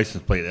the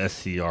license plate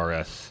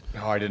SCRS.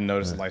 Oh, I didn't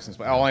notice the license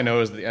plate. All I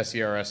know is the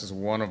SCRS is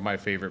one of my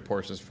favorite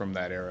Porsches from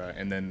that era.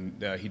 And then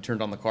he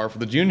turned on the car for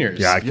the juniors.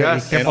 Yeah,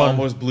 and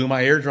almost blew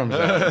my eardrums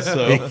out.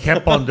 So. He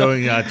kept on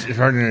doing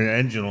turning an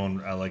engine on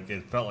like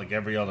it felt like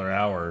every other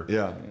hour.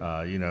 Yeah.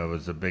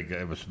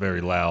 It was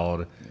very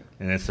loud,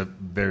 and it's a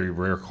very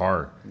rare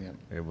car. Yeah.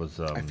 It was.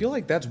 I feel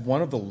like that's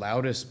one of the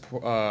loudest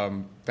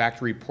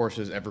factory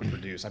Porsches ever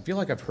produced. I feel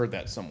like I've heard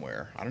that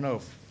somewhere. I don't know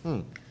if.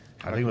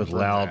 I think it was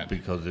loud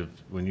because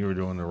when you were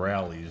doing the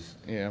rallies,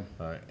 yeah,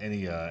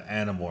 any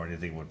animal or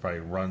anything would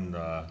probably run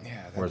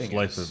for its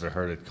life if it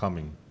heard it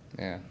coming.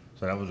 Yeah.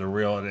 So that was a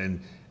real,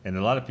 and a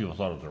lot of people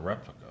thought it was a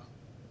replica.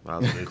 Wow,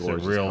 it's a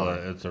real car.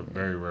 It's a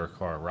very rare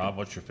car. Rob,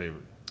 what's your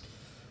favorite?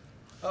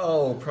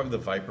 Oh, probably the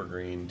Viper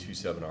Green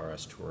 27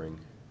 RS Touring.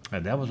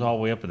 And that was all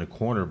the way up in the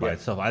corner by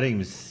itself. I didn't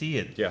even see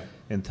it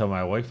until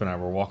my wife and I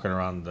were walking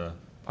around the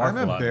parking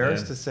lot. I'm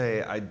embarrassed to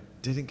say I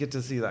didn't get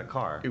to see that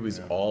car. It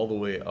was all the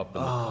way up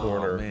in the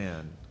corner. Oh,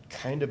 man.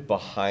 Kind of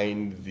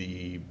behind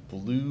the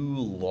blue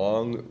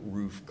long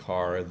roof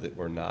car that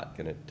we're not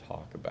going to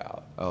talk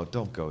about. Oh,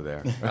 don't go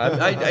there.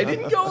 I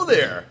didn't go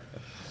there.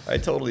 I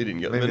totally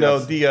didn't go there. But no,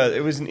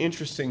 it was an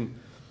interesting,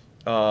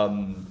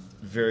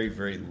 very,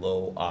 very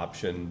low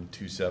option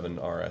 27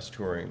 RS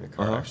Touring. The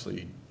car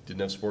actually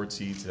didn't have sport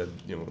seats. It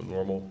had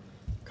normal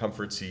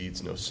comfort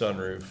seats, no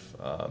sunroof,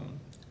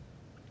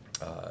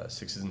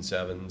 6s and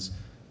 7s.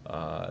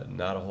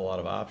 Not a whole lot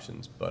of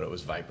options, but it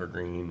was Viper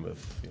Green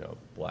with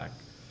black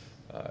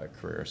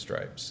Carrera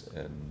stripes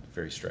and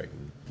very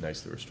striking,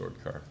 nicely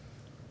restored car.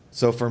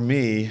 So for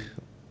me,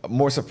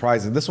 more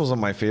surprising. This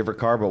wasn't my favorite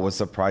car, but was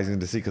surprising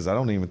to see because I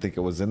don't even think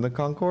it was in the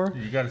Concours.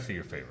 You got to see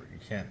your favorite. You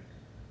can't.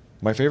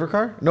 My favorite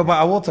car? No, but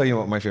I will tell you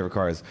what my favorite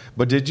car is.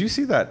 But did you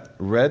see that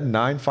red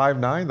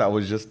 959 that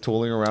was just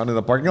tooling around in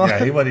the parking lot?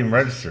 Yeah, he wasn't even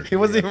registered. He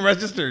wasn't even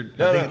registered.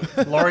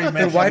 Laurie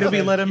mentioned. Why did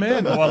we let him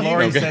in? Well,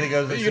 Laurie said he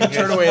goes. You gonna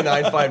turn away a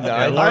 959?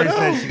 Yeah, Laurie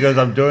said she goes.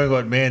 I'm doing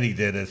what Manny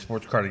did at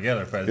Sports Car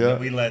Together Fest. Yeah.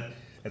 We let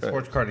at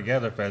Sports Car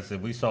Together Fest,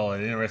 and we saw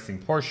an interesting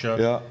Porsche.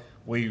 Yeah.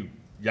 We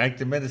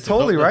yanked him in. And said,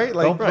 Totally right.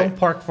 Like, don't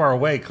park far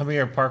away. Come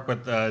here and park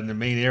with in the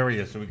main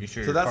area so we can show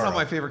you. So that's not off.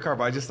 my favorite car,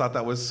 but I just thought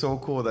that was so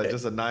cool that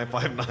just a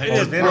 959. It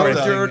had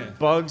interesting. dirt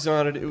bugs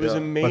on it. It was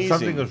amazing. But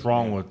something was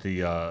wrong with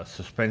the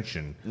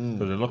suspension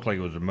because it looked like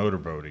it was a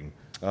motorboating.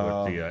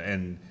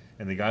 And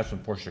the guys from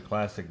Porsche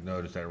Classic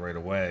noticed that right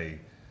away,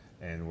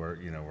 and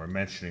we're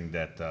mentioning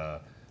that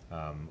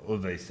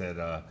Uwe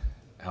said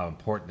how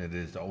important it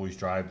is to always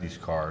drive these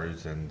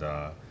cars and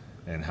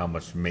how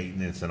much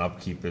maintenance and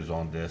upkeep is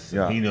on this.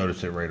 And he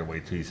noticed it right away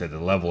too. He said the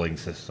leveling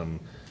system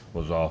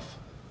was off.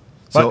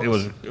 But it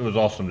was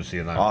awesome to see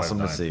a 959. Awesome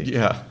to see.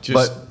 Yeah,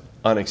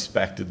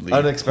 unexpectedly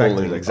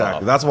Unexpected, exactly.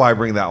 up. That's why I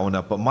bring that one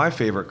up. But my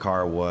favorite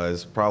car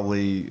was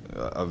probably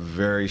a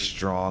very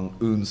strong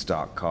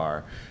Unstock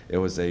car. It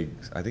was I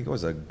think it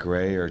was a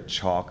gray or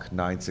chalk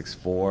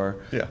 964.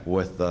 Yeah.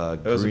 With the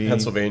It was a green.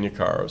 Pennsylvania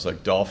car. It was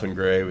like dolphin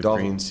gray with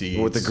green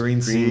seats. With the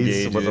green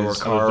seats, with the gauges.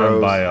 Recaro.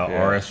 Done by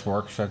Yeah. RS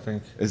Works, I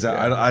think. Is that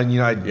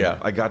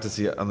I got to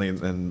see it. I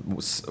mean,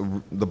 and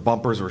the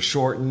bumpers were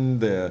shortened.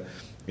 The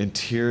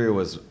interior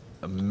was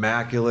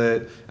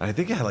immaculate, and I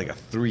think it had like a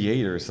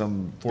 3.8 or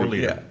some 4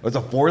 liter. Yeah. It was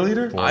a 4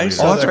 liter. I Oh,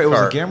 saw that's that right.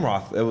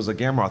 car. It was a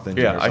Gamroth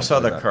engine. Yeah, or I saw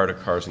something that like car to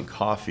Cars and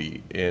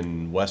Coffee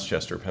in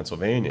Westchester,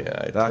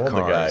 Pennsylvania. I That told the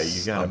car guy, is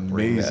you got to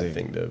bring that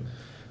amazing. thing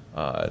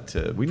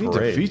to We need to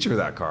parade." feature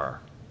that car.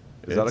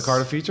 Is that a It's- car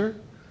to feature?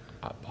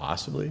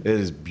 Possibly. It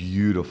is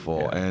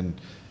beautiful Yeah.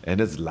 and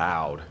it's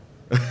loud.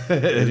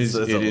 It is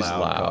it's a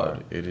loud. car.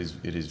 It is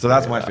So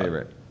that's very my loud.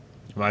 favorite.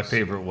 My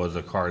favorite was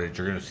a car that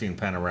you're going to see in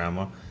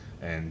Panorama,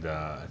 and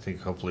I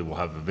think hopefully we'll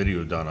have a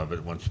video done of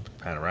it once the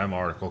Panorama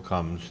article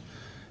comes.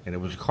 And it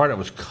was a car that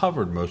was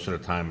covered most of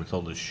the time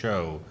until the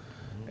show,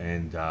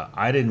 and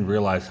I didn't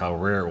realize how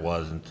rare it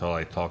was until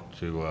I talked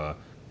to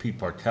Pete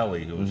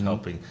Bartelli, who was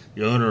helping.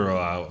 The owner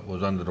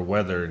was under the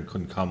weather and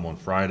couldn't come on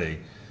Friday,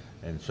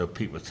 and so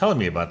Pete was telling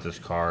me about this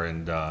car,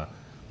 and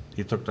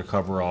he took the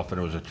cover off,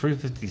 and it was a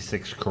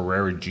 356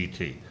 Carrera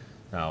GT.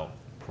 Now,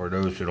 for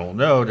those who don't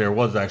know, there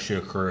was actually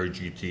a Carrera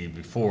GT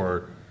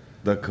before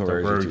The the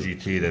Carrera Carrera GT.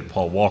 GT that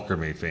Paul Walker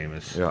made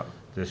famous. Yeah.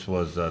 This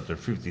was the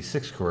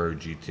 56 Carrera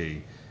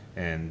GT,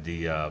 and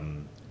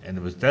and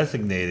it was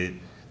designated.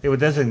 They were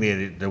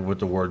designated with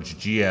the words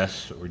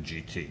GS or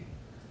GT,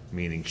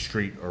 meaning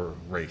street or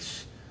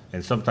race.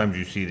 And sometimes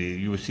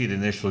you would see the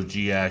initial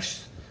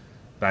GS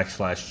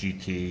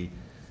 /GT,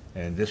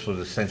 and this was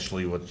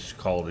essentially what's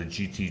called a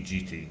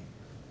GT.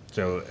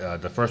 So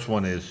the first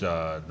one is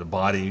the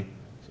body,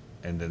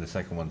 and then the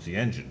second one's the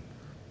engine.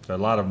 So a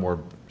lot of more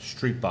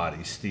street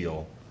body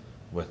steel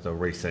with the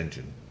race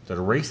engine. So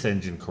the race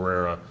engine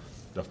Carrera,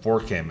 the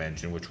 4-cam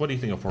engine, which what do you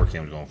think a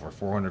 4-cam is going for?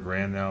 400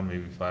 grand now,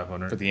 maybe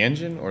 500? For the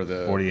engine or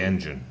the? For the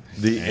engine.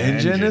 The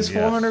engine is yes.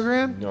 400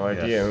 grand. No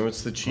idea. Yes. I mean,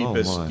 what's the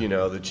cheapest? my.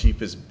 The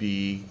cheapest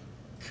B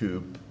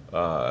coupe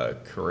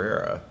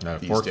Carrera. No,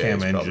 these 4-cam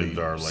days, probably engines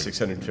are like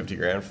 650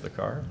 grand for the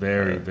car.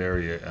 Very,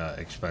 very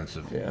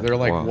expensive. Yeah. They're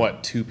like Wow.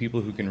 what? 2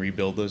 people who can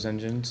rebuild those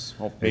engines?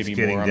 Well, It's maybe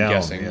getting more. I'm down,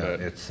 guessing, yeah. but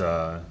It's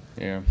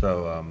yeah.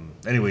 so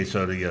anyway.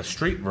 So the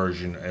street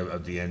version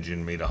of the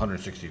engine made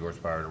 160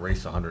 horsepower. The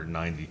race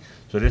 190.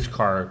 So this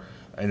car,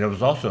 and it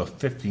was also a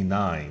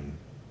 59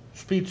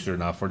 Speedster.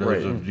 Now, for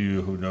those Right. of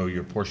you who know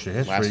your Porsche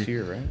history, Last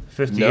year, right?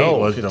 58 No,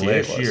 was the 58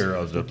 last was. year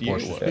of the 58 Porsche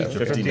was. Speedster.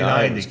 Yeah,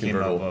 59 was they came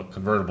out convertible. of a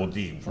convertible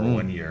D for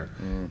 1 year,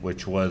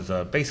 which was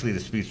basically the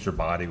Speedster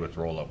body with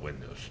roll-up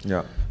windows.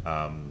 Yeah.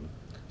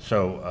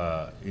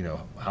 So,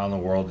 how in the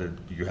world did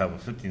you have a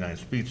 59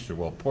 Speedster?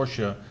 Well,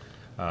 Porsche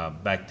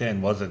back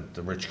then wasn't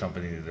the rich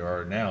company that they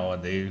are now,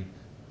 and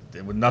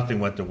nothing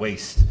went to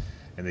waste.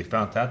 And they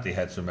found out they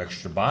had some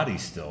extra body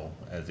still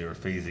as they were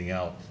phasing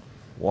out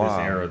Wow.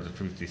 this era of the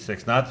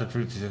 356. Not the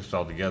 356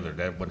 altogether,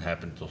 that wouldn't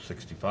happen until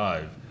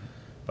 65.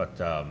 But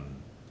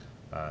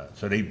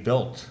so they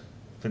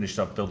finished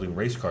up building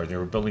race cars. They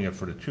were building it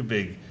for the 2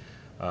 big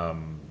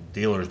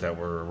dealers that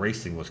were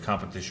racing was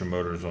Competition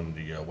Motors on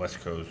the West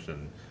Coast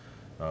and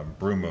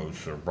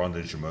Brumos or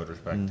Brundage Motors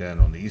back then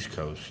on the East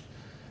Coast.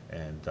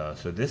 And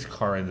so this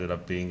car ended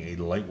up being a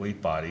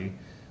lightweight body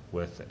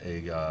with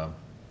a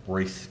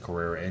race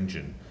Carrera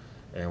engine.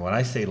 And when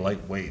I say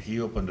lightweight, he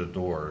opened the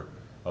door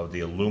of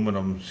the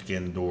aluminum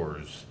skin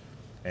doors,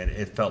 and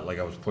it felt like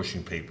I was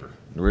pushing paper.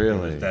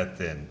 Really? It was that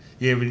thin.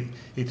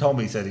 He told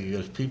me, he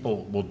goes,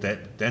 people will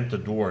dent the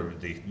door.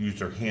 They use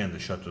their hand to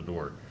shut the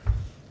door.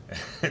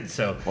 And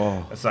so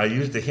I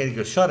used the hand. He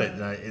goes, shut it.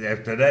 And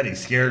after that, he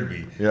scared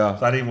me. Yeah.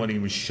 So I didn't want to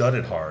even shut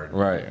it hard.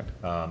 Right.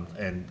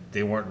 And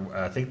they weren't.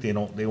 I think they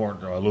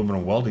weren't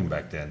aluminum welding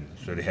back then,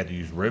 so they had to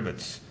use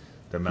rivets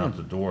to mount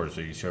the doors.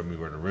 So he showed me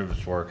where the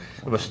rivets were.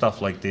 It was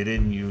stuff like they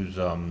didn't use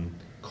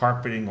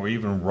carpeting or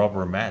even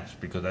rubber mats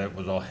because that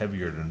was all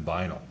heavier than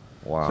vinyl.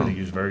 Wow. So they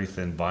used very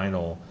thin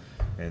vinyl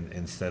and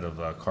instead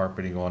of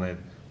carpeting on it,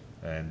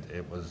 and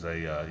it was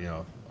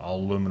all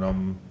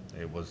aluminum.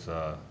 It was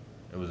a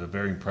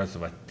very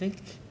impressive. I think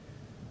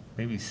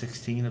maybe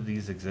 16 of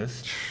these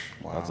exist.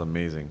 Wow. That's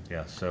amazing.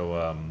 Yeah. So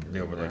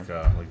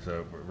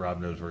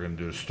Rob knows we're going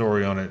to do a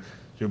story on it. So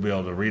you'll be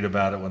able to read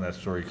about it when that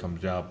story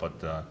comes out.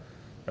 But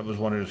that was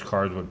one of those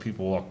cars when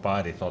people walked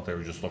by, they thought they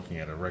were just looking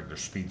at a regular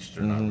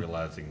Speedster, not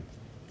realizing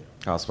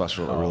How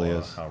special it really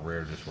is. how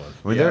rare this was.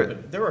 I mean, Yeah, there,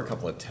 but there were a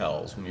couple of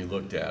tells when you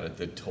looked at it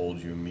that told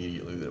you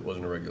immediately that it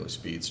wasn't a regular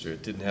Speedster.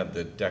 It didn't have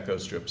the deco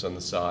strips on the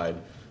side,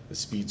 the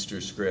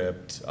Speedster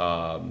script.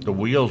 The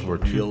wheels were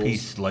Wheels.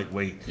 two-piece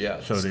lightweight.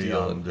 Yeah, So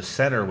steel. the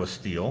center was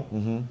steel,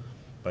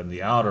 but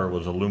the outer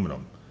was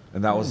aluminum.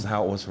 and that was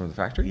how it was from the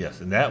factory?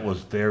 Yes, and that was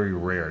very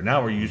rare.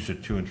 Now we're used to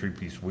 2- and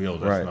 3-piece wheels.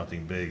 That's Right.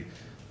 nothing big,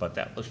 but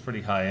that was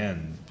pretty high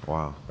end.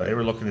 Wow. But they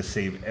were looking to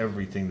save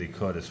everything they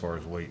could as far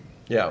as weight.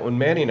 Yeah, when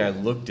Manny and I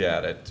looked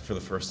at it for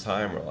the first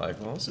time, we're like,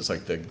 well, this is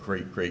like the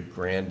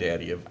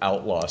great-great-granddaddy of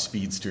outlaw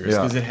speedsters,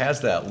 because it has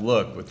that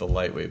look with the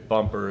lightweight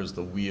bumpers,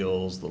 the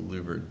wheels, the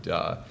louvered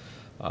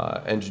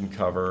engine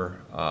cover,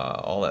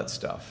 all that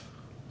stuff.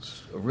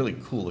 It's a really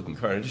cool-looking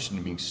car. In addition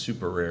to being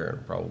super rare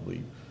and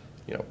probably,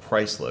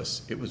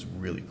 priceless, it was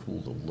really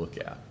cool to look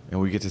at. And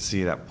we get to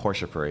see it at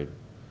Porsche Parade.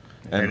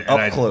 And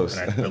up close.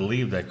 And I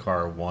believe that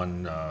car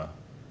won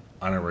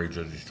honorary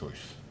judge's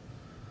choice.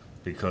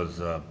 Because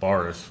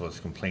Boris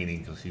was complaining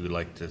because he would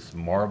like this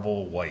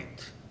marble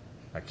white.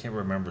 I can't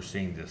remember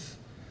seeing this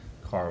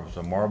car. It was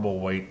a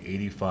marble white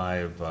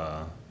 85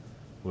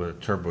 with a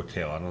turbo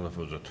tail. I don't know if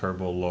it was a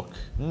turbo look.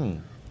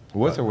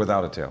 With or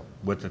without a tail?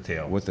 With the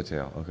tail. With the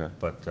tail, okay.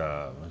 But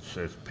it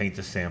says paint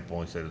the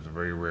sample. He said it's a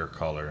very rare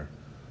color,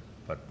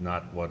 but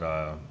not what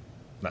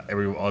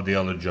all the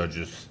other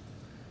judges,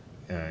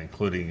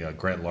 including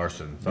Grant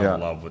Larson, fell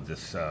in love with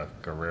this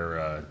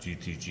Carrera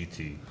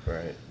GT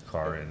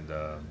car, and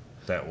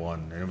that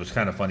one. And it was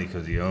kind of funny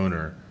because the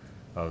owner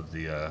of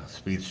the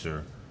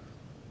Speedster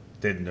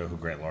didn't know who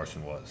Grant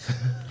Larson was.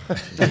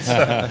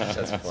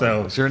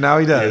 So sure, now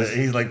he does.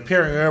 He's like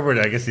peering over it.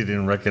 I guess he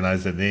didn't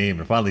recognize the name.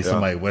 And finally,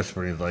 somebody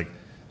whispered. He's like,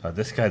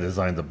 "This guy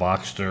designed the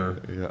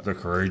Boxster, the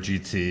Carrera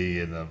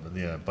GT, and a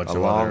bunch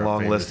of other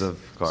long famous list of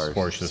cars."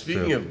 Porsches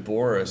Speaking too. of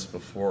Boris,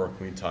 can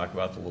we talk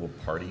about the little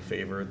party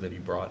favor that he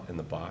brought in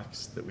the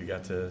box that we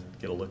got to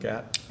get a look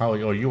at? Oh,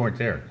 you weren't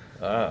there.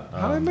 How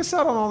did I miss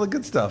out on all the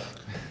good stuff?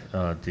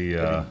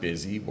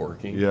 Busy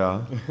working.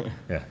 Yeah.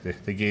 Yeah,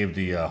 they gave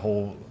the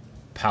whole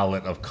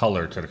palette of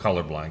color to the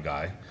colorblind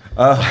guy.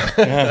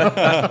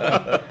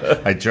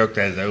 I joked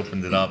as I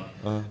opened it up.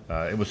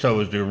 It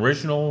was the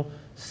original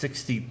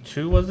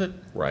 62, was it?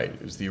 Right.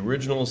 It was the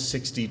original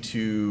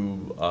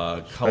 62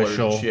 color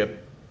Special.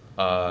 chip,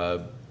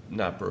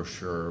 not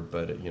brochure,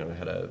 but it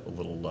had a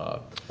little.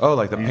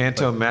 Like the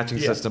Pantone matching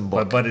system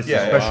book. But it's the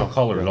special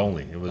colors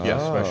only. It was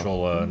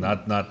special,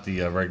 not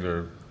the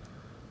regular.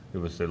 It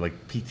was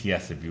like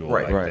PTS, if you will,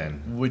 back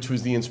then. Which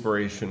was the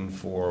inspiration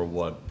for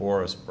what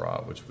Boris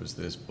brought, which was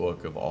this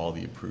book of all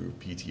the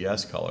approved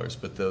PTS colors.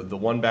 But the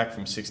one back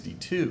from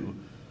 62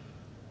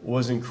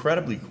 was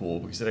incredibly cool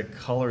because it had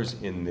colors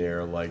in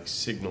there like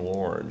signal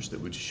orange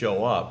that would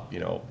show up,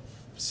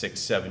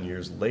 6-7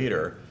 years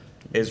later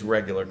as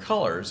regular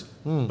colors,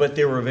 but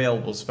they were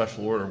available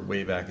special order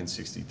way back in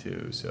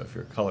 62. So if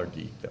you're a color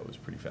geek, that was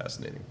pretty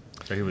fascinating.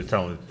 So he was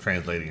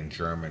translating in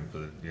German,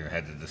 because it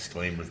had the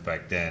disclaimers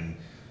back then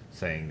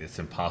saying it's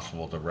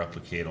impossible to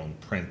replicate on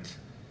print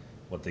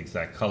what the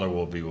exact color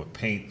will be with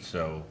paint.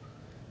 So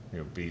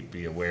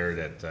be aware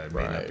that it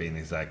may not be an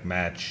exact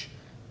match,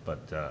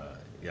 but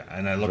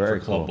and I looked for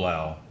Club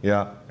Blau.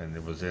 Yeah. And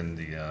it was in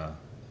the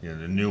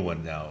new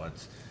one now.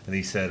 And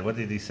he said, what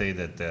did he say,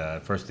 that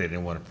at first they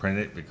didn't want to print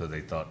it because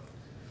they thought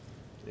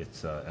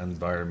it's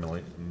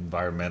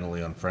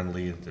environmentally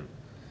unfriendly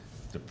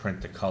to print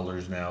the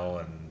colors now.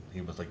 And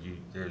he was like, you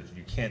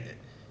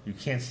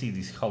can't see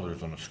these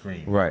colors on the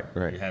screen. Right.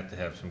 You have to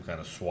have some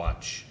kind of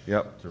swatch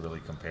to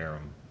really compare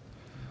them.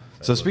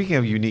 So speaking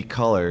of unique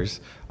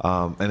colors,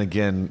 and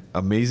again,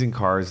 amazing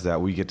cars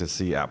that we get to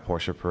see at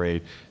Porsche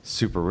Parade,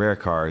 super rare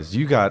cars,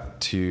 you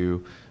got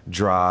to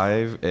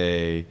drive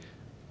a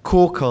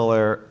cool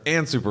color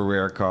and super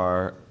rare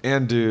car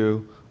and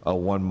do a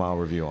 1 mile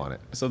review on it.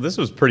 So this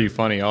was pretty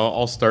funny.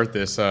 I'll start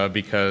this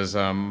because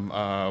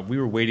we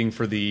were waiting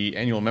for the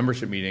annual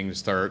membership meeting to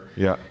start.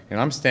 Yeah. And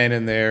I'm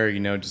standing there,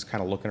 just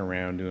kind of looking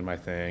around, doing my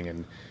thing.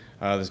 And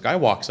this guy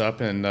walks up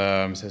and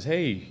says,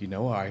 "Hey,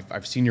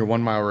 I've seen your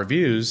 1 mile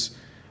reviews.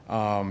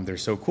 They're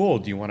so cool.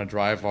 Do you want to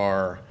drive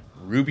our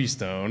Ruby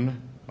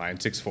Stone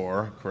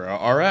 964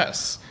 Carrera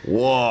RS?"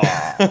 Whoa.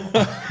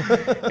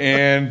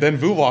 And then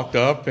Vu walked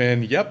up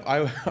and, "Yep,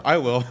 I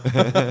will."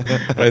 But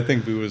I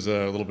think Vu was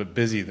a little bit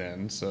busy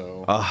then,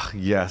 so.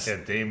 Yes. Yeah,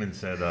 Damon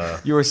said,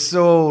 You were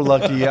so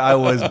lucky I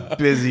was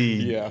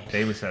busy. Yeah.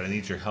 Damon said, "I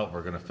need your help.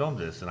 We're going to film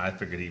this." And I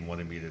figured he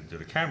wanted me to do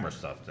the camera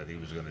stuff, that he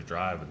was going to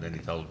drive. And then he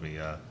tells me,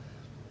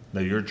 "No,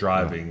 you're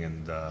driving."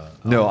 And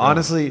No,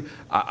 honestly,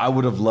 I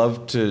would have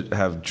loved to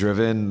have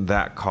driven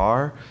that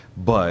car,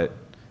 but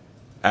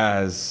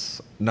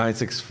as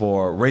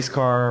 964 race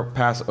car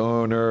past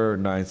owner,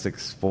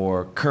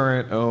 964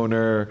 current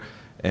owner,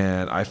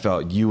 and I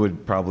felt you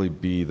would probably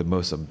be the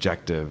most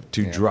objective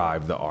to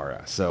drive the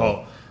RS.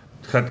 So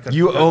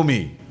you owe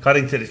me.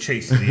 Cutting to the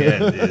chase to the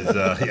end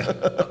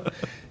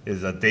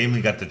is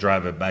Damon got to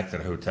drive it back to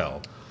the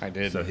hotel. I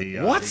did. So he,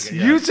 What?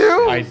 You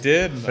too? I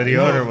did. But the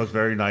owner was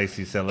very nice.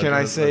 He said, Can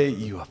I say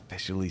you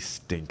officially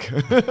stink?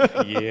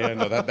 Yeah,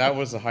 no, that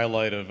was the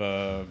highlight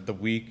of the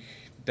week,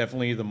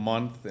 definitely the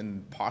month,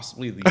 and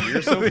possibly the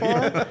year so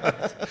far.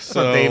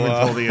 So Damon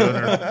told the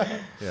owner.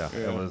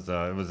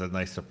 It was a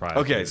nice surprise.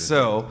 Okay,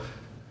 so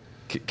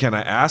can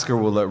I ask, or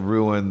will it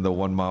ruin the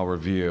 1 mile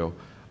review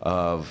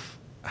of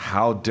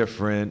how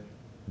different?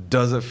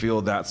 Does it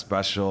feel that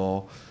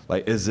special?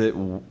 Like,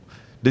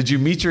 did you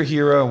meet your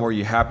hero, and were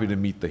you happy to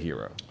meet the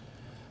hero?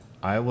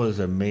 I was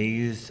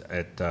amazed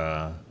at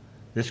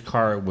this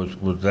car was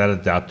without a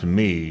doubt to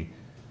me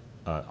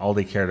all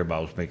they cared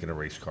about was making a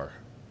race car.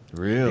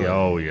 Really? Yeah,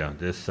 oh yeah,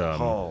 this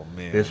Oh,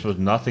 man. this was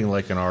nothing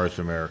like an RS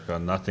America,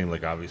 nothing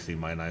like obviously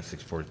my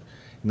 964,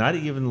 not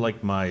even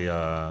like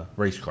my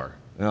race car.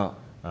 Yeah.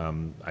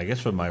 I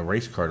guess with my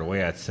race car, the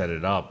way I'd set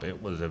it up,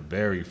 it was a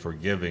very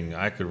forgiving.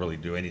 I could really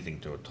do anything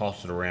to it,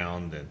 toss it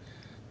around, and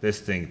this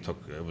thing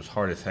it was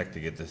hard as heck to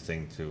get this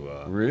thing to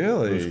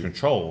Really? lose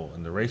control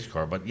in the race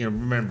car. But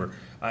remember,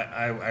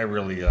 I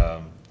really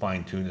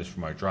fine tuned this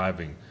for my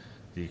driving.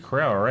 The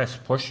Carrera RS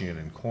pushing it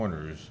in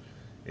corners.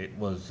 It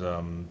was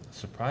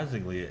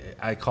surprisingly.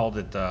 I called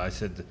it. I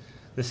said,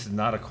 "This is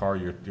not a car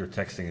you're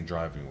texting and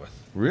driving with."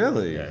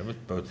 Really? Yeah,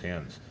 with both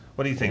hands.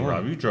 What do you think,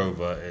 Rob? You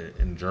drove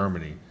in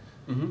Germany,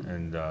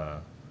 and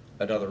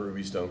Another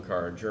Ruby Stone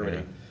car in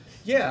Germany.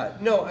 Yeah,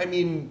 no, I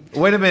mean,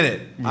 Wait a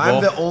minute. I'm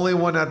all- the only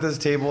one at this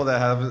table that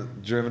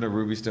haven't driven a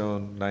Ruby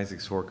Stone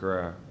 964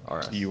 Carrera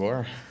RS. You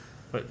are.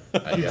 but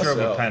I you guess drove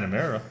so. a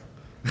Panamera.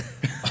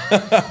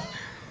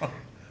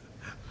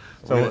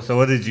 So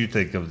what did you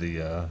think of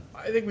the?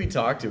 I think we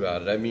talked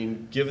about it. I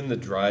mean, given the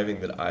driving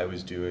that I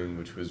was doing,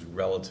 which was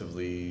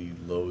relatively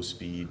low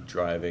speed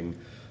driving,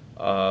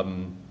 I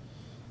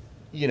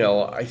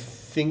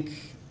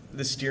think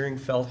the steering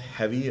felt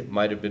heavy. It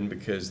might have been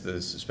because the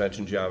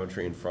suspension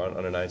geometry in front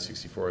on a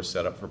 964 is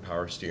set up for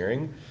power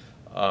steering,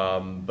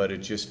 but it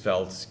just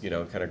felt,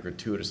 kind of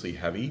gratuitously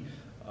heavy.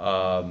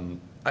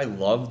 I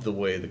loved the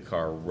way the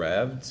car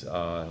revved,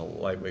 a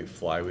lightweight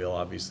flywheel,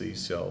 obviously,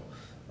 so,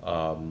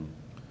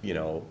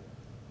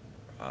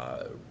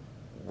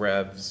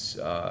 revs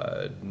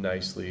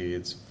nicely.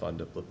 It's fun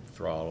to flip the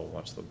throttle,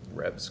 watch the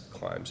revs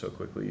climb so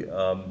quickly.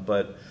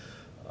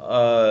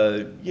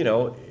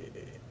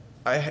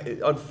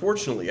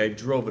 Unfortunately, I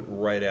drove it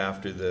right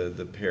after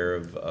the pair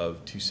of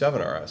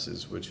 2.7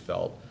 RSs, which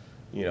felt,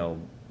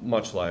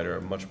 much lighter,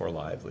 much more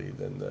lively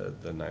than the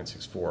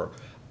 964.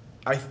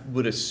 I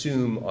would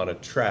assume on a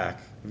track.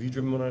 Have you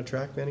driven one on a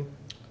track, Manny?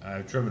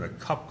 I've driven a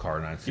Cup car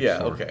 964.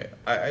 Yeah, okay.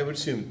 I would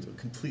assume a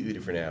completely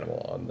different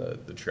animal on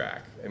the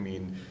track. I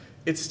mean,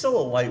 it's still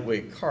a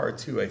lightweight car,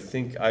 too. I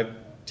think I have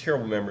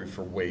terrible memory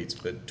for weights,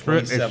 but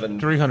 27...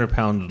 It's 300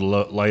 pounds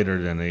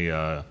lighter than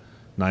a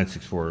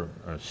 964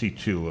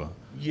 C2.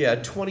 Yeah,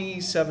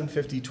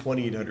 2750,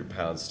 2800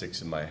 pounds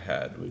sticks in my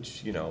head,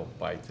 which,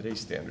 by today's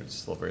standards, is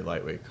still a very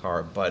lightweight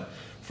car. But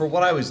for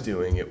what I was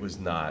doing, it was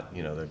not,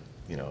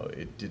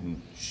 it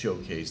didn't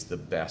showcase the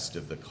best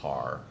of the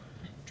car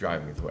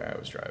driving it the way I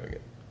was driving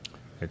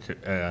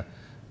it.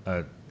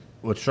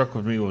 What struck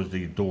with me was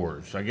the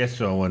doors. I guess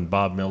so when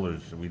Bob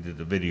Miller's, we did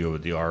the video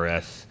with the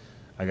RS,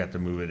 I got to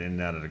move it in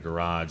and out of the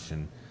garage.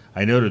 And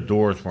I know the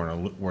doors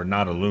were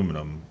not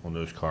aluminum on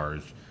those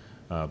cars,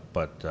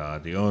 but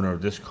the owner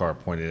of this car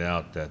pointed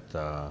out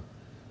that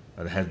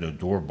it has no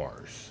door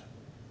bars.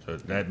 So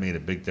that made a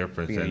big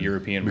difference. Being a And-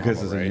 European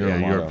Because model, it's a right? Euro yeah,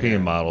 model.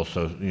 European model.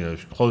 So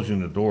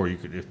closing the door,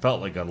 it felt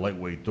like a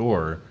lightweight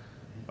door,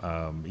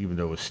 even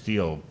though it was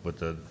steel.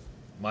 But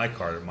my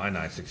car, my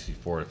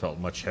 964, it felt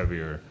much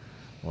heavier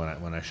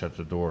when I shut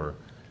the door.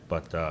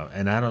 But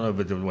and I don't know if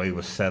it, the way it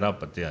was set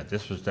up, but yeah,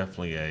 this was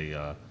definitely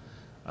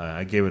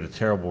I gave it a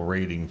terrible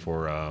rating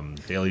for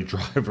daily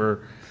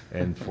driver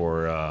and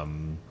for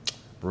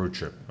road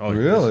trip. Oh,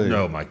 Really?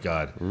 No, my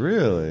God.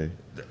 Really?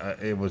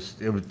 It was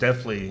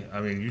definitely.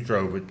 I mean, you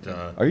drove it.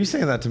 Are you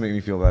saying that to make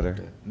me feel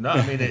better? No,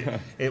 I mean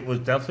it was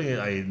definitely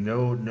a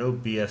no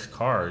BS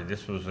car.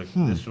 This was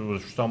this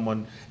was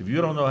someone. If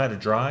you don't know how to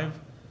drive,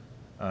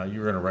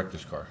 you're gonna wreck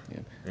this car.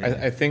 Yeah.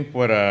 I think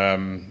what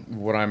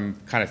I'm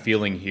kind of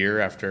feeling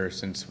here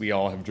since we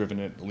all have driven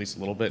it at least a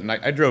little bit, and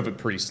I drove it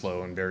pretty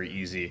slow and very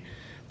easy,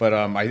 but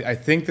I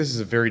think this is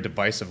a very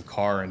divisive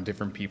car, and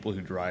different people who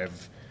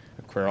drive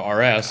a Carrera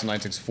RS and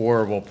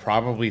 964 will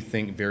probably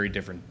think very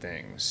different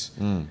things.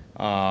 Since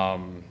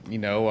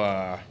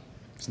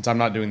I'm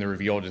not doing the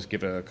review, I'll just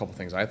give a couple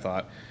things I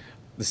thought.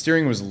 The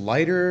steering was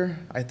lighter,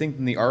 I think,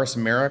 than the RS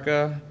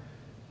America,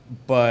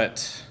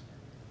 but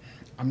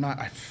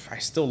I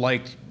still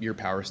liked your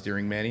power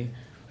steering, Manny,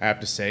 I have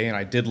to say, and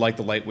I did like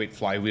the lightweight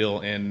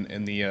flywheel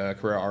in the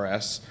Carrera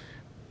RS,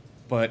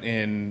 but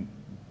in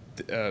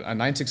a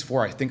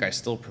 964, I think I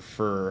still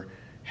prefer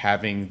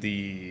having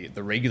the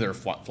regular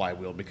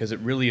flywheel because it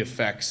really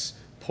affects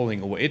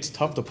pulling away. It's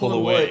tough to pull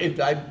away.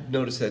 I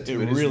noticed that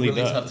too. It It's really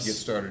really tough does. to get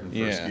started in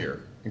first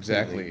gear.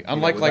 Exactly. Really.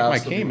 Unlike without my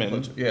slipping Cayman.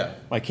 clutch. Yeah.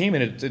 My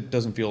Cayman, it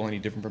doesn't feel any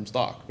different from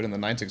stock. But in the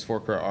 964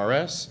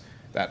 Carrera RS,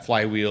 that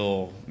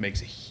flywheel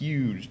makes a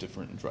huge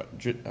difference in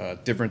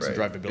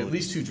drivability. At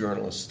least two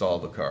journalists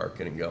stalled the car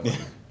getting going. Yeah,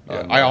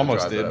 on I the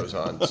almost drive that did. I was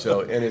on.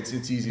 So, and it's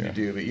easy to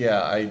do, but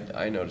yeah,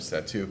 I noticed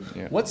that too.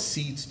 Yeah. What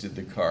seats did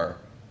the car?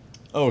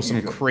 Oh,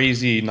 some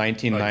crazy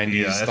 1990s Like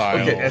the,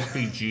 style.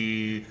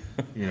 SPG,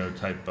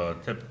 type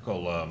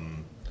typical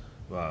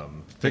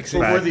Fixing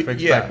back, were the,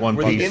 fixed yeah, back one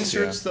were piece. the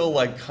inserts still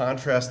like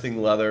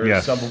contrasting leather,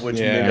 Yes. some of which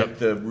Yeah. mimic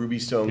the ruby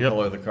stone Yep.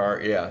 color of the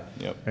car? Yeah.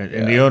 Yep.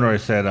 And the owner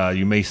said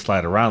you may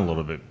slide around a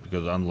little bit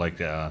because unlike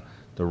the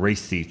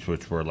race seats,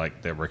 which were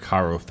like the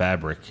Recaro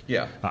fabric.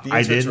 Yeah. The I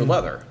inserts are didn't.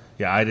 leather.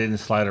 Yeah, I didn't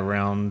slide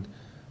around,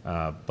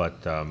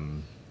 but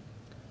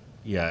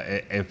Yeah,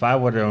 if I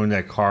would own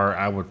that car,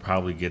 I would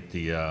probably get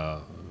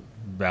the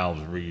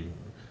valves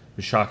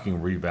the shocking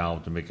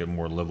revalve to make it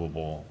more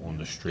livable on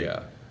the street.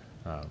 Yeah.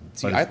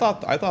 See, I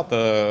thought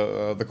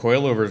the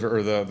coilovers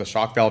or the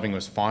shock valving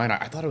was fine.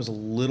 I thought it was a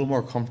little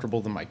more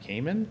comfortable than my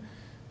Cayman,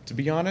 to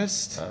be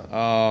honest.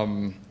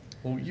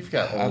 Well, you've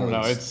got all I don't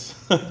know. these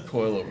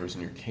coilovers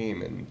in your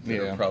Cayman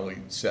that are probably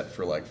set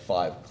for like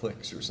 5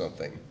 clicks or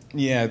something.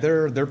 Yeah,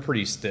 they're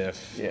pretty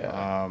stiff. Yeah.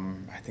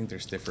 I think they're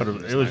stiffer.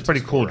 But than it was pretty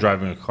cool 964.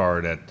 driving a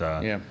car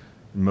that Yeah.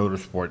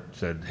 Motorsport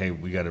said, hey,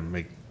 we got to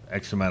make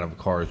X amount of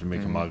cars and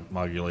make a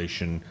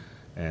modulation,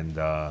 and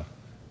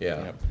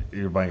Yep.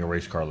 you're buying a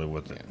race car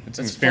with it. It's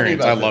an It's funny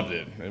experience. I about loved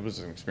it. It was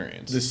an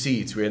experience. The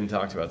seats, we hadn't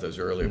talked about those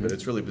earlier, but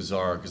it's really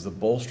bizarre because the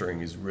bolstering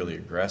is really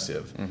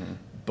aggressive.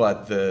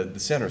 But the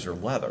centers are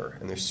leather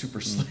and they're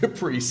super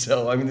slippery.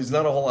 So, I mean, there's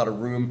not a whole lot of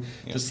room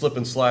to slip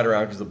and slide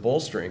around because of the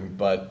bolstering,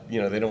 but,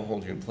 they don't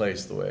hold you in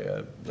place the way.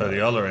 So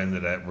the other end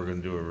of that, we're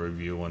going to do a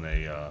review on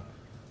a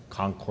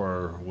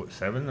Concours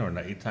 7 or an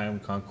 8-time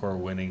Concours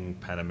winning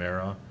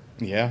Panamera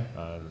Yeah.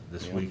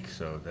 this week.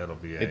 So that'll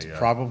be It's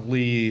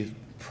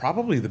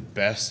probably the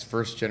best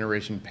first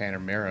generation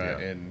Panamera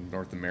Yeah. in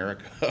North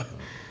America,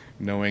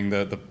 knowing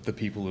the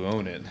people who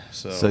own it.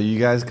 So you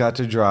guys got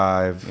to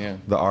drive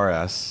the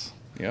RS,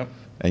 Yep.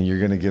 and you're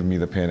going to give me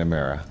the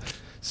Panamera.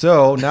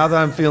 So now that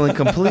I'm feeling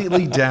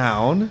completely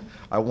down,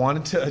 I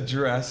wanted to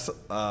address.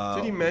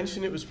 Did he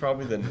mention it was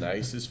probably the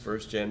nicest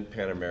first-gen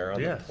Panamera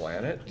on the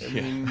planet? I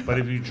mean, But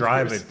if you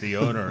drive it, the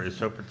owner is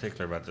so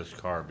particular about this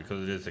car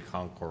because it is a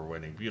Concours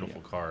winning,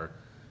 beautiful car,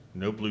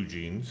 no blue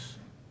jeans.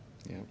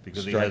 Yeah.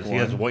 Because he Strike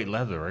has one. white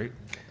leather, right?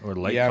 Or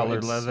light Yeah, colored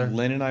it's leather.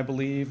 linen, I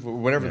believe, or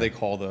whatever they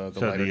call the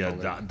So lighter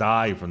the color.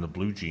 dye from the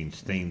blue jeans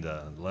stained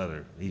the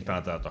leather. He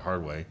found out the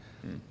hard way.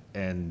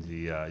 And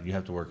you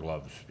have to wear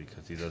gloves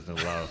because he doesn't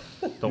allow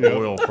the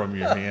oil from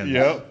your hands.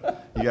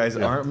 Yep. You guys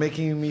aren't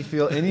making me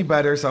feel any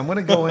better, so I'm going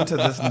to go into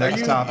this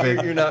next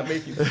topic. You're not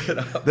making it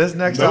up. This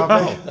next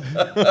topic.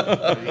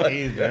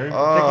 He's very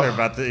particular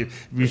about the.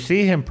 If you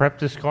see him prep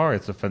this car,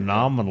 it's a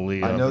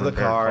phenomenally. I know the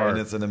prepared car, and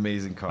it's an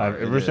amazing car.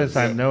 Ever It since is.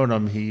 I've known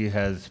him, he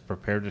has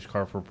prepared this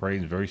car for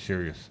parade. He's very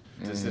serious.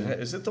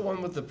 Is it the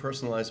one with the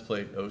personalized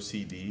plate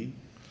OCD?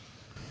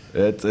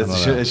 It know.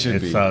 should It's,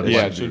 be.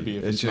 it should be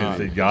if It it's should not.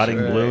 The be. yachting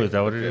Sure. blue, is that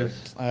what it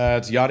is?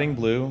 It's yachting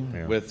blue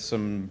Yeah. with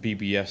some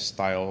BBS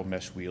style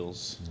mesh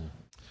wheels.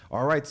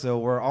 All right, so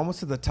we're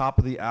almost at the top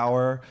of the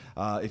hour.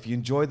 If you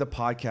enjoyed the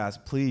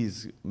podcast,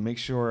 please make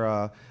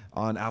sure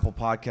on Apple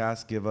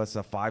Podcasts, give us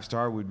a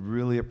 5-star. We'd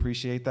really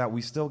appreciate that.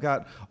 We still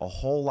got a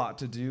whole lot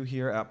to do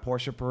here at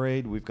Porsche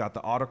Parade. We've got the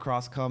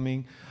autocross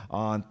coming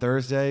on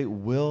Thursday.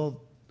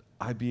 Will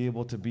I be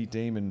able to beat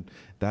Damon?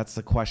 That's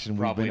the question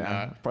Probably we've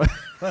been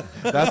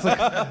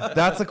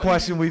that's the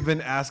question we've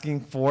been asking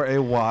for a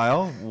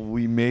while.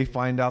 We may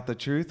find out the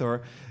truth,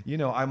 or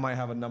I might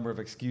have a number of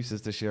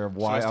excuses to share of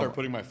Should why. I start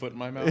putting my foot in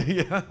my mouth?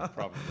 Yeah.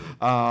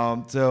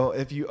 Probably. So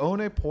if you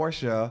own a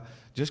Porsche,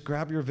 just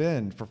grab your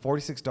VIN for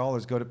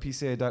 $46. Go to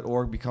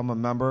PCA.org, become a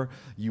member.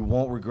 You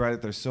won't regret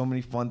it. There's so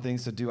many fun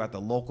things to do at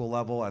the local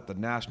level, at the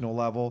national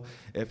level.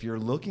 If you're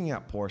looking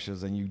at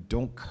Porsches and you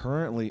don't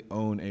currently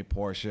own a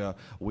Porsche,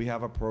 we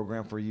have a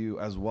program for you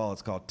as well.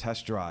 It's called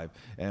Test Drive,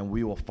 and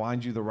we will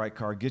find you the right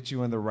car, get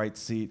you in the right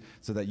seat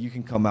so that you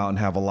can come out and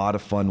have a lot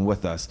of fun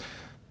with us.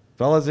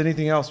 Fellas,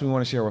 anything else we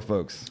want to share with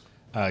folks?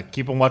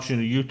 Keep on watching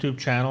the YouTube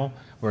channel.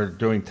 We're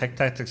doing Tech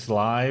Tactics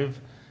Live.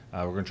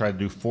 We're going to try to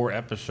do 4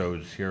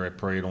 episodes here at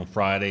Parade on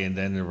Friday and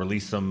then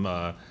release them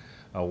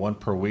one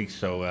per week.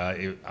 So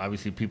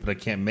obviously people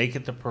that can't make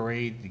it to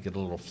Parade, you get a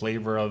little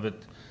flavor of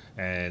it.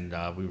 And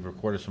we've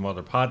recorded some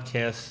other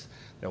podcasts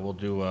that we'll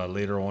do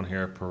later on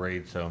here at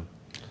Parade. So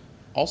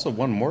Also,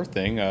 one more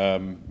thing,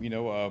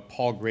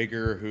 Paul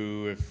Greger,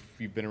 who, if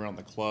you've been around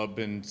the club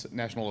and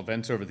national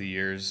events over the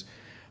years,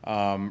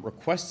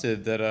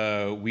 requested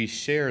that we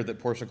share that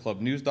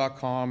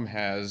PorscheClubNews.com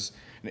has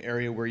an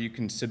area where you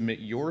can submit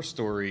your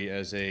story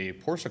as a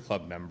Porsche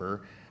Club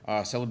member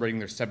celebrating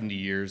their 70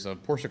 years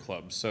of Porsche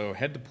Club. So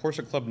head to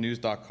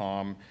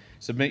PorscheClubNews.com,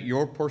 submit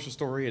your Porsche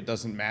story. It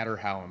doesn't matter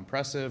how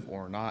impressive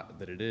or not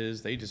that it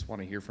is. They just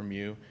want to hear from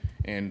you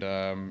and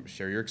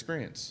share your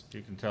experience.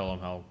 you can tell them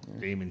how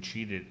Damon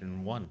cheated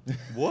and won.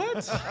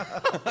 What?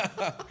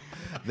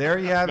 There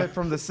you have it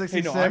from the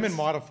 66. Hey, no, I'm in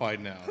modified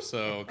now,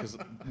 so because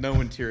no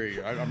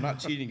interior. I'm not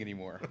cheating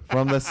anymore.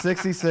 From the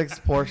 66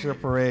 Porsche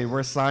Parade,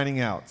 we're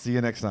signing out. See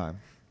you next time.